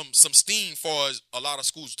some steam for as a lot of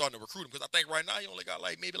schools starting to recruit him, because I think right now he only got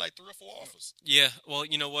maybe 3 or 4 offers. Yeah, well,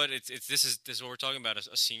 you know what? This is what we're talking about.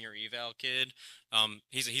 A senior eval kid.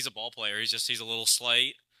 He's a ball player. He's a little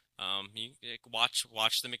slight. You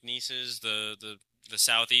watch the McNeeses, the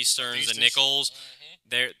Southeasterns, the Nichols.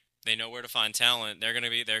 They know where to find talent. They're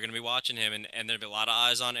gonna be watching him, and there'll be a lot of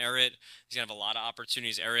eyes on Errett. He's gonna have a lot of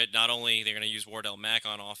opportunities. Errett, not only they're gonna use Wardell Mack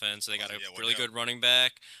on offense, they got a really good running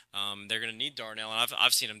back. They're gonna need Darnell, and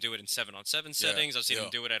I've seen him do it in 7-on-7 settings. I've seen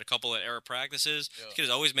him do it at a couple of Errett practices. This kid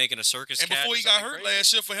is always making a circus. And catch before he got hurt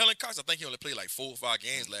last year for Helen Cox, I think he only played 4 or 5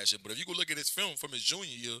 games last year. But if you go look at his film from his junior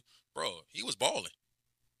year, bro, he was balling.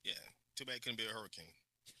 Yeah, too bad he couldn't be a Hurricane.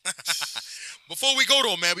 Before we go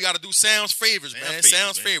though, man, we got to do Sam's favorites, man.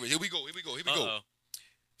 Sam's favorites. Here we go.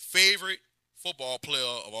 Favorite football player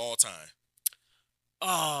of all time.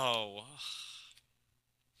 Oh.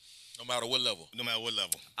 No matter what level.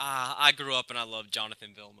 I grew up and I loved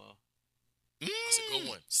Jonathan Vilma. That's a good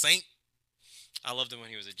one. Saint. I loved him when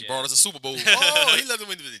he was a Jet. He brought us a Super Bowl. Oh, he loved him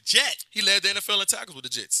when he was a Jet. He led the NFL in tackles with the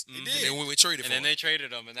Jets. He did. And then when we traded and then they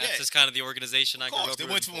traded him, and that's just kind of the organization I grew up. They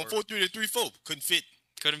went from a 4-3 to 3-4. Couldn't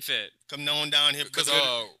fit. Coming on down here because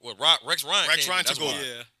Rex Ryan took over.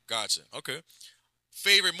 Yeah. Gotcha. Okay.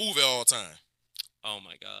 Favorite movie of all time. Oh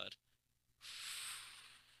my God.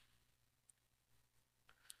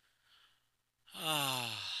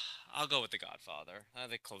 I'll go with The Godfather.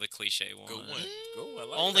 The cliche one. Good one. I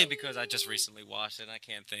like Only that. because I just recently watched it and I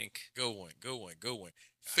can't think. Good one.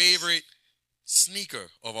 Favorite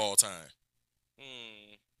sneaker of all time.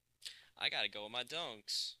 I gotta go with my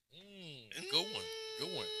Dunks. Good one.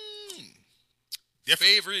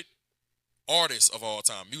 Favorite artist of all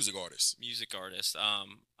time. Music artist.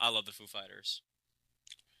 I love the Foo Fighters.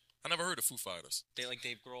 I never heard of Foo Fighters. They like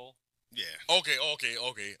Dave Grohl? Yeah. Okay.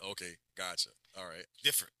 Gotcha. All right.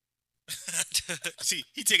 Different. See,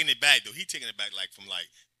 he taking it back though. He taking it back from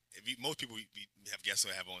most people we have guests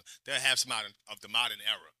who have on. They'll have some out of the modern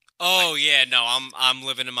era. Oh yeah, no, I'm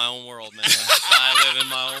living in my own world, man. I live in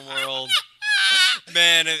my own world.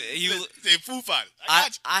 Man, they Foo Fighters.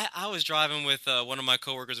 I was driving with one of my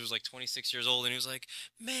coworkers who was 26 years old, and he was like,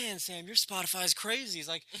 "Man, Sam, your Spotify's crazy." He's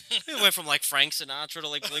like, it went from Frank Sinatra to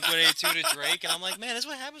Blink-182 to Drake, and I'm like, man, that's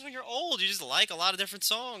what happens when you're old. You just like a lot of different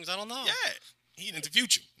songs. I don't know. Yeah, he in the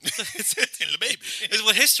future. It's the baby. It's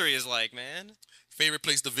what history is like, man. Favorite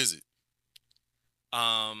place to visit.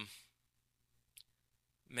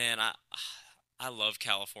 Man, I love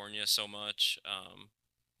California so much.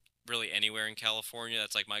 Really anywhere in California,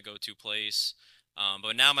 that's my go-to place.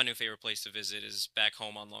 But now my new favorite place to visit is back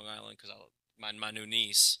home on Long Island because my new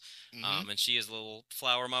niece, and she is a little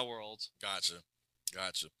flower of my world. Gotcha.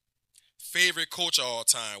 Favorite coach of all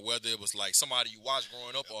time, whether it was somebody you watched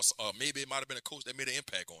growing up or maybe it might have been a coach that made an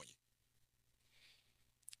impact on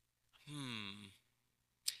you.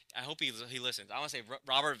 I hope he listens. I want to say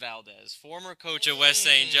Robert Valdez, former coach of West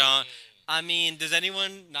St. John. I mean, does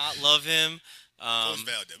anyone not love him? Coach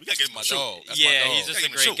Valdez. We gotta get him my dog. That's yeah, my dog. he's just a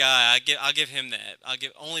great guy. I'll give him that.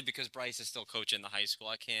 Only because Bryce is still coaching the high school.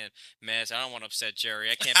 I can't mess. I don't want to upset Jerry.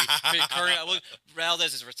 I can't be.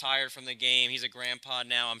 Valdez is retired from the game. He's a grandpa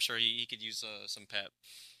now. I'm sure he could use some pep.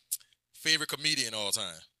 Favorite comedian all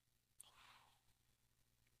time.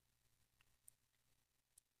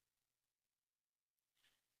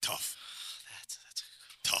 Tough. That's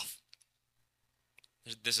tough.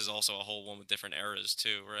 This is also a whole one with different eras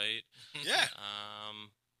too, right? Yeah.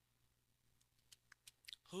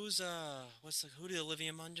 Who did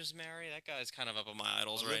Olivia Munn just marry? That guy's kind of up on my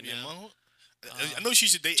idols right now. Munn? I know she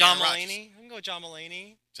should date John Aaron Mulaney. I can go with John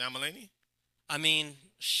Mulaney. John Mulaney? I mean,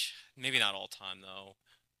 maybe not all time though.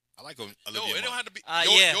 I like Olivia Munn. No, it don't have to be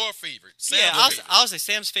your favorite. I'll say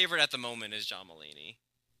Sam's favorite at the moment is John Mulaney.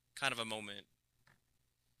 Kind of a moment.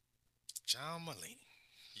 John Mulaney.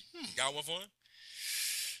 You got one for him?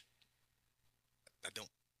 I don't.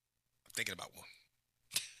 I'm thinking about one.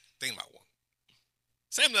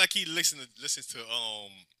 Sam he listens to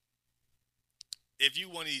if you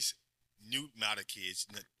one of these new modern kids,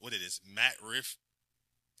 what it is, Matt Riff.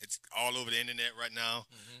 It's all over the internet right now.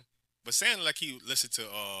 Mm-hmm. But Sam he listens to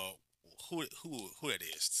who that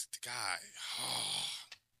is? The guy.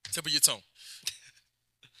 Tip of your tongue.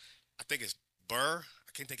 I think it's Burr.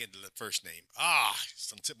 I can't think of the first name.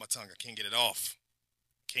 It's on the tip of my tongue. I can't get it off.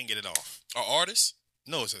 An artist?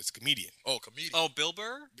 No, it's a comedian. Oh, comedian. Oh, Bill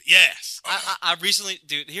Burr? Yes. I recently,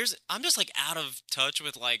 dude, I'm just like out of touch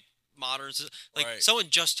with like modern, like someone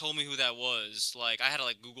just told me who that was. Like I had to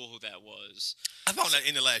like Google who that was. I found that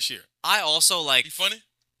in the last year. I also like. He funny?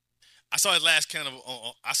 I saw his last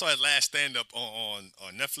I saw his last stand up on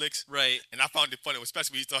Netflix. Right. And I found it funny,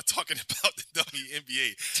 especially when he started talking about the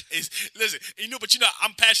WNBA. Listen, but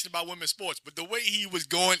I'm passionate about women's sports, but the way he was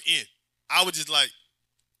going in, I was just like,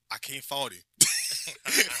 I can't fault him.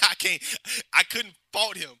 I couldn't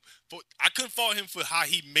fault him. I couldn't fault him for how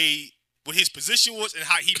he made what his position was and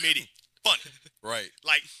how he made it funny. Right.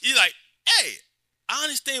 Like he's like, hey, I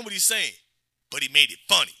understand what he's saying, but he made it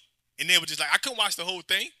funny. And they were just like, I couldn't watch the whole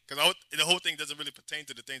thing because the whole thing doesn't really pertain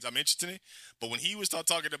to the things I'm interested in. But when he would start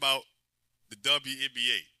talking about the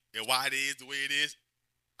WNBA and why it is the way it is,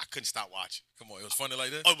 I couldn't stop watching. Come on, it was funny like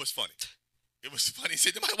that? Oh, it was funny. It was funny. He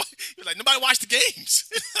said, nobody watched the games.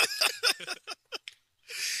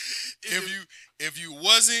 If you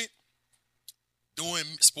wasn't doing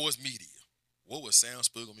sports media, what would Sam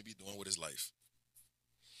Spiegelman be doing with his life?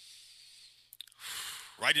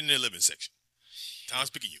 Right in the living section. Tom's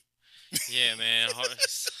picking you. Yeah, man.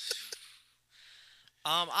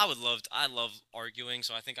 I love arguing,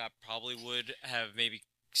 so I think I probably would have maybe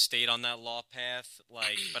stayed on that law path.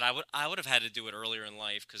 Like, but I would have had to do it earlier in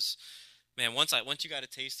life because, man, once you got a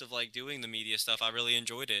taste of like doing the media stuff, I really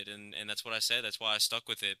enjoyed it, and that's what I said. That's why I stuck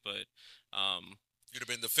with it. But you'd have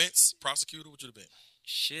been defense prosecutor. What you'd have been?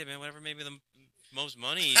 Shit, man. Whatever made me the most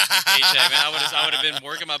money paycheck, man. I would have been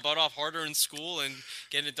working my butt off harder in school and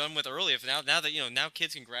getting it done with early. If now that now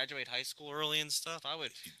kids can graduate high school early and stuff,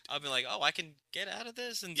 I'd be like, oh, I can get out of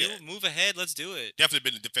this and move ahead. Let's do it. Definitely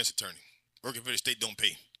been a defense attorney. Working for the state don't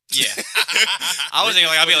pay. Yeah. I was thinking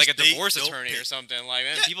like I'd be like a divorce attorney or something. Like,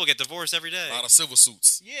 man, people get divorced every day. A lot of civil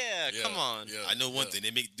suits. Yeah, come on. Yeah, I know one thing.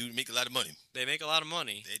 They make a lot of money. They make a lot of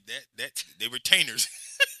money. They retainers.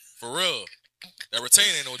 For real. That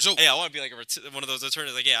retainer ain't no joke. Hey, I want to be like one of those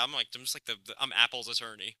attorneys. Like, I'm just like I'm Apple's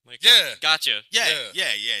attorney. Like, yeah, gotcha. Yeah.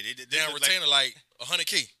 Damn retainer like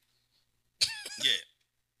 $100K. Yeah.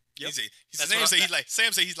 Yep.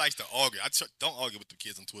 Sam say he likes to argue. Don't argue with the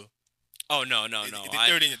kids on Twitter. Oh no.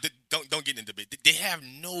 Don't get in the debate. They have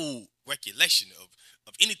no recollection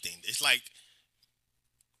of anything. It's like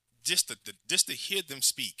just to hear them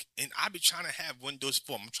speak, and I be trying to have one of those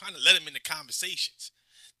for them. I'm trying to let them in the conversations.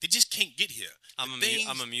 They just can't get here. I'm a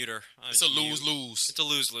muter. It's a lose-lose. It's a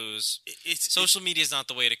lose-lose. Social media is not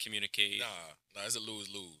the way to communicate. Nah, it's a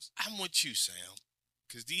lose-lose. I'm with you, Sam,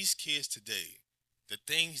 because these kids today, the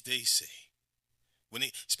things they say,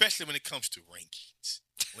 especially when it comes to rankings,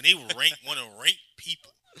 when they want to rank people,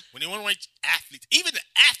 when they want to rank athletes, even the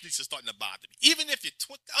athletes are starting to bother me. Even if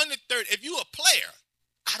you're under 30, if you're a player,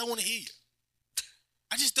 I don't want to hear you.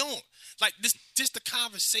 I just don't. Like this, just the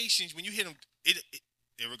conversations when you hear them.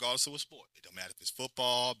 Regardless of what sport, it don't matter if it's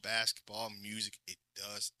football, basketball, music. It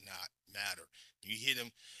does not matter. When you hear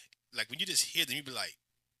them, like when you just hear them, you be like,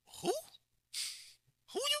 "Who?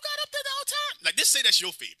 Who you got up there the whole time?" Like, just say that's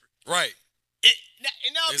your favorite, right?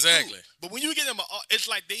 Exactly. Cool. But when you get them, it's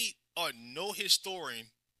like they are no historian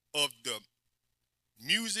of the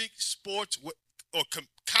music, sports, or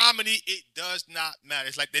comedy. It does not matter.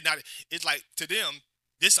 It's like they're not. It's like to them,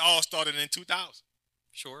 this all started in 2000.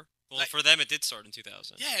 Sure. Well, for them, it did start in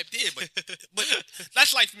 2000. Yeah, it did, but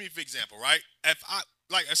that's like for me, for example, right?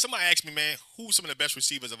 If somebody asks me, man, who's some of the best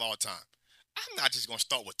receivers of all time? I'm not just gonna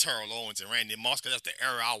start with Terrell Owens and Randy Moss because that's the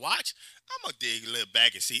era I watch. I'm gonna dig a little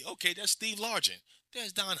back and see, okay, there's Steve Largent,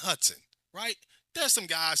 there's Don Hudson, right? There's some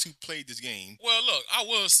guys who played this game. Well, look, I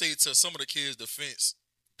will say to some of the kids' defense,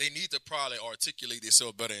 they need to probably articulate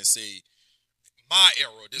themselves better and say, my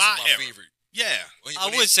era, this is my favorite. Yeah. I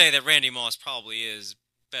would say that Randy Moss probably is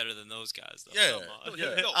better than those guys, though. Yeah.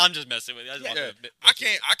 I'm just messing with you. I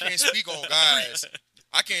can't speak on guys.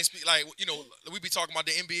 I can't speak, like, we be talking about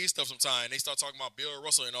the NBA stuff sometimes, and they start talking about Bill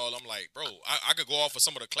Russell and all. I'm like, bro, I could go off of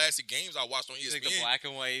some of the classic games I watched on ESPN. Like the black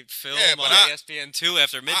and white film on ESPN2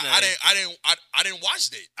 after midnight. I didn't watch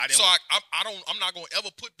that. I'm not going to ever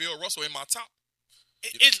put Bill Russell in my top.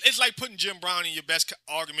 It's like putting Jim Brown in your best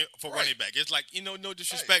argument for running back. It's like, no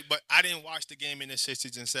disrespect, but I didn't watch the game in the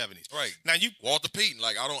 60s and 70s. Right. Now Walter Payton,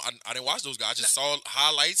 like I didn't watch those guys. I just saw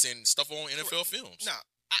highlights and stuff on NFL films. Now,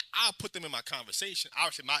 I'll put them in my conversation.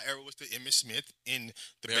 Obviously, my era was the Emmitt Smith and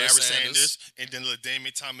the Barry Sanders, and then the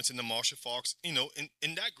Damian Thomas and the Marshall Falks, in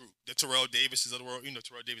that group. The Terrell Davises of the world.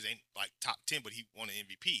 Terrell Davis ain't like top 10, but he won an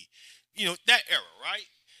MVP. That era, right?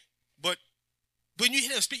 But when you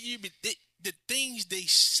hear them speak, the things they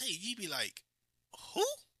say, you be like, who?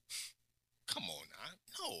 Come on now.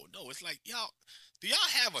 No. It's like, y'all, do y'all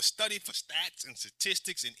have a study for stats and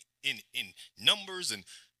statistics and in numbers and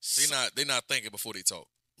They not thinking before they talk.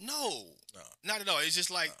 No, not at all. It's just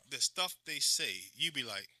like the stuff they say. You be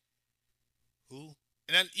like, who?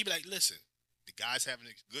 And then you be like, listen, the guy's having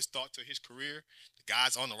a good start to his career. The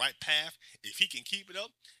guy's on the right path. If he can keep it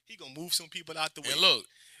up, he gonna move some people out the way. And look,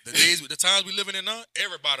 the times we living in now,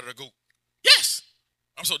 everybody the GOAT. Yes.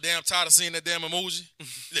 I'm so damn tired of seeing that damn emoji.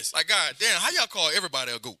 Listen, like, God damn, how y'all call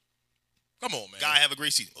everybody a GOAT? Come on, man. Guy have a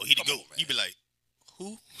great season. Oh, he the GOAT. You be like,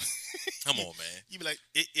 who? Come on, man. You be like,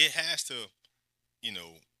 it has to, you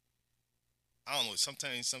know, I don't know.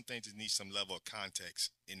 Sometimes some things just need some level of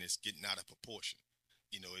context, and it's getting out of proportion.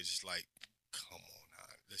 You know, it's just like, come on,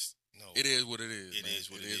 no. It is what it is. It is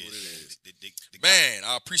what it is. Man,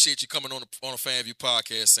 I appreciate you coming on a FanView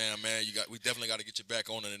podcast, Sam. Man, we definitely got to get you back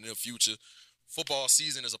on in the near future. Football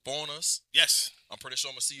season is upon us. Yes, I'm pretty sure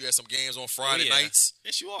I'm gonna see you at some games on Friday nights.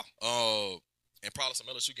 Yes, you are. And probably some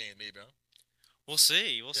LSU games, maybe. Huh? We'll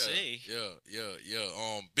see. We'll see. Yeah.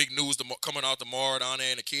 Big news coming out tomorrow down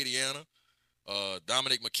there in Acadiana.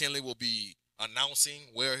 Dominic McKinley will be announcing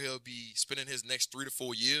where he'll be spending his next 3 to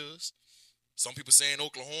 4 years. Some people saying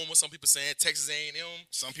Oklahoma, some people saying Texas A&M,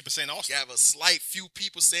 some people saying Austin. You have a slight few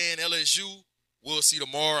people saying LSU. We'll see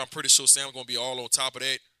tomorrow. I'm pretty sure Sam's going to be all on top of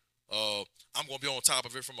that. I'm going to be on top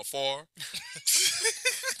of it from afar.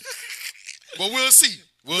 But we'll see.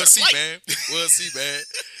 We'll see, man. We'll see, man.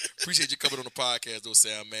 Appreciate you coming on the podcast, though,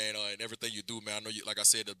 Sam, man, and everything you do, man. I know you, like I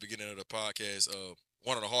said at the beginning of the podcast,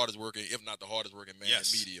 one of the hardest working, if not the hardest working man in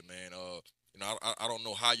media, man. You know, I don't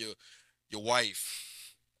know how your wife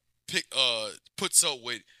puts up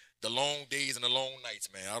with the long days and the long nights,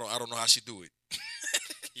 man. I don't know how she do it.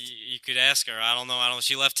 You could ask her. I don't know.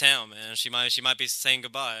 She left town, man. She might be saying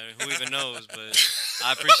goodbye. Who even knows? But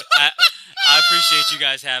I appreciate you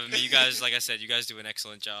guys having me. You guys, like I said, you guys do an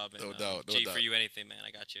excellent job. And, no doubt. G, for you, anything, man.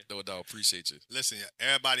 I got you. No doubt. Appreciate you. Listen,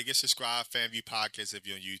 everybody get subscribed. FanView Podcast if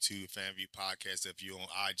you're on YouTube. FanView Podcast if you're on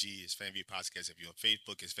IG. It's FanView Podcast if you're on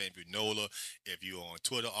Facebook. It's FanView NOLA. If you're on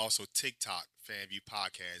Twitter, also TikTok, FanView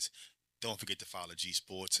Podcast. Don't forget to follow G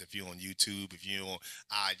Sports if you're on YouTube, if you're on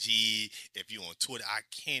IG, if you're on Twitter. I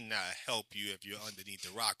cannot help you if you're underneath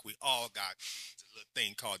the rock. We all got a little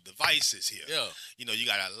thing called devices here. Yeah. You know, you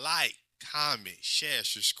got to like, comment, share,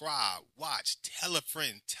 subscribe, watch, tell a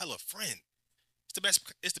friend, tell a friend. It's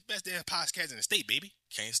the best damn podcast in the state, baby.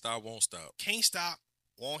 Can't stop, won't stop. Can't stop,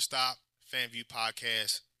 won't stop. FanView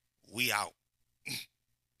Podcast. We out.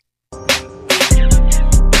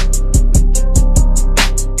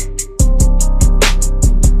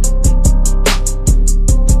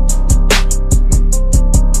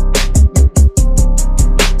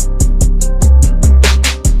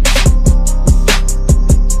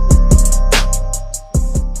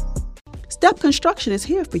 Step Construction is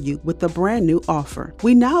here for you with a brand new offer.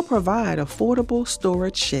 We now provide affordable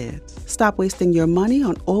storage sheds. Stop wasting your money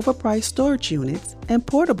on overpriced storage units and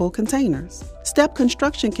portable containers. Step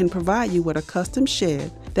Construction can provide you with a custom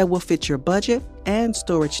shed that will fit your budget and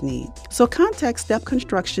storage needs. So contact Step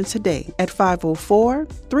Construction today at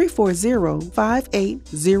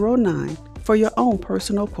 504-340-5809 for your own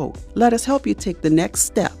personal quote. Let us help you take the next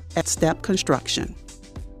step at Step Construction.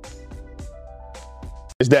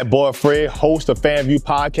 It's that boy Fred, host of FanView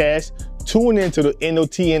Podcast. Tune into the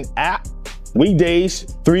NOTN app weekdays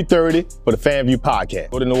 3:30 for the FanView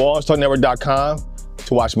Podcast. Go to NewOrleansTalkNetwork.com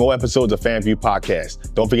to watch more episodes of FanView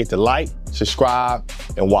Podcast. Don't forget to like, subscribe,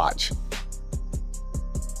 and watch.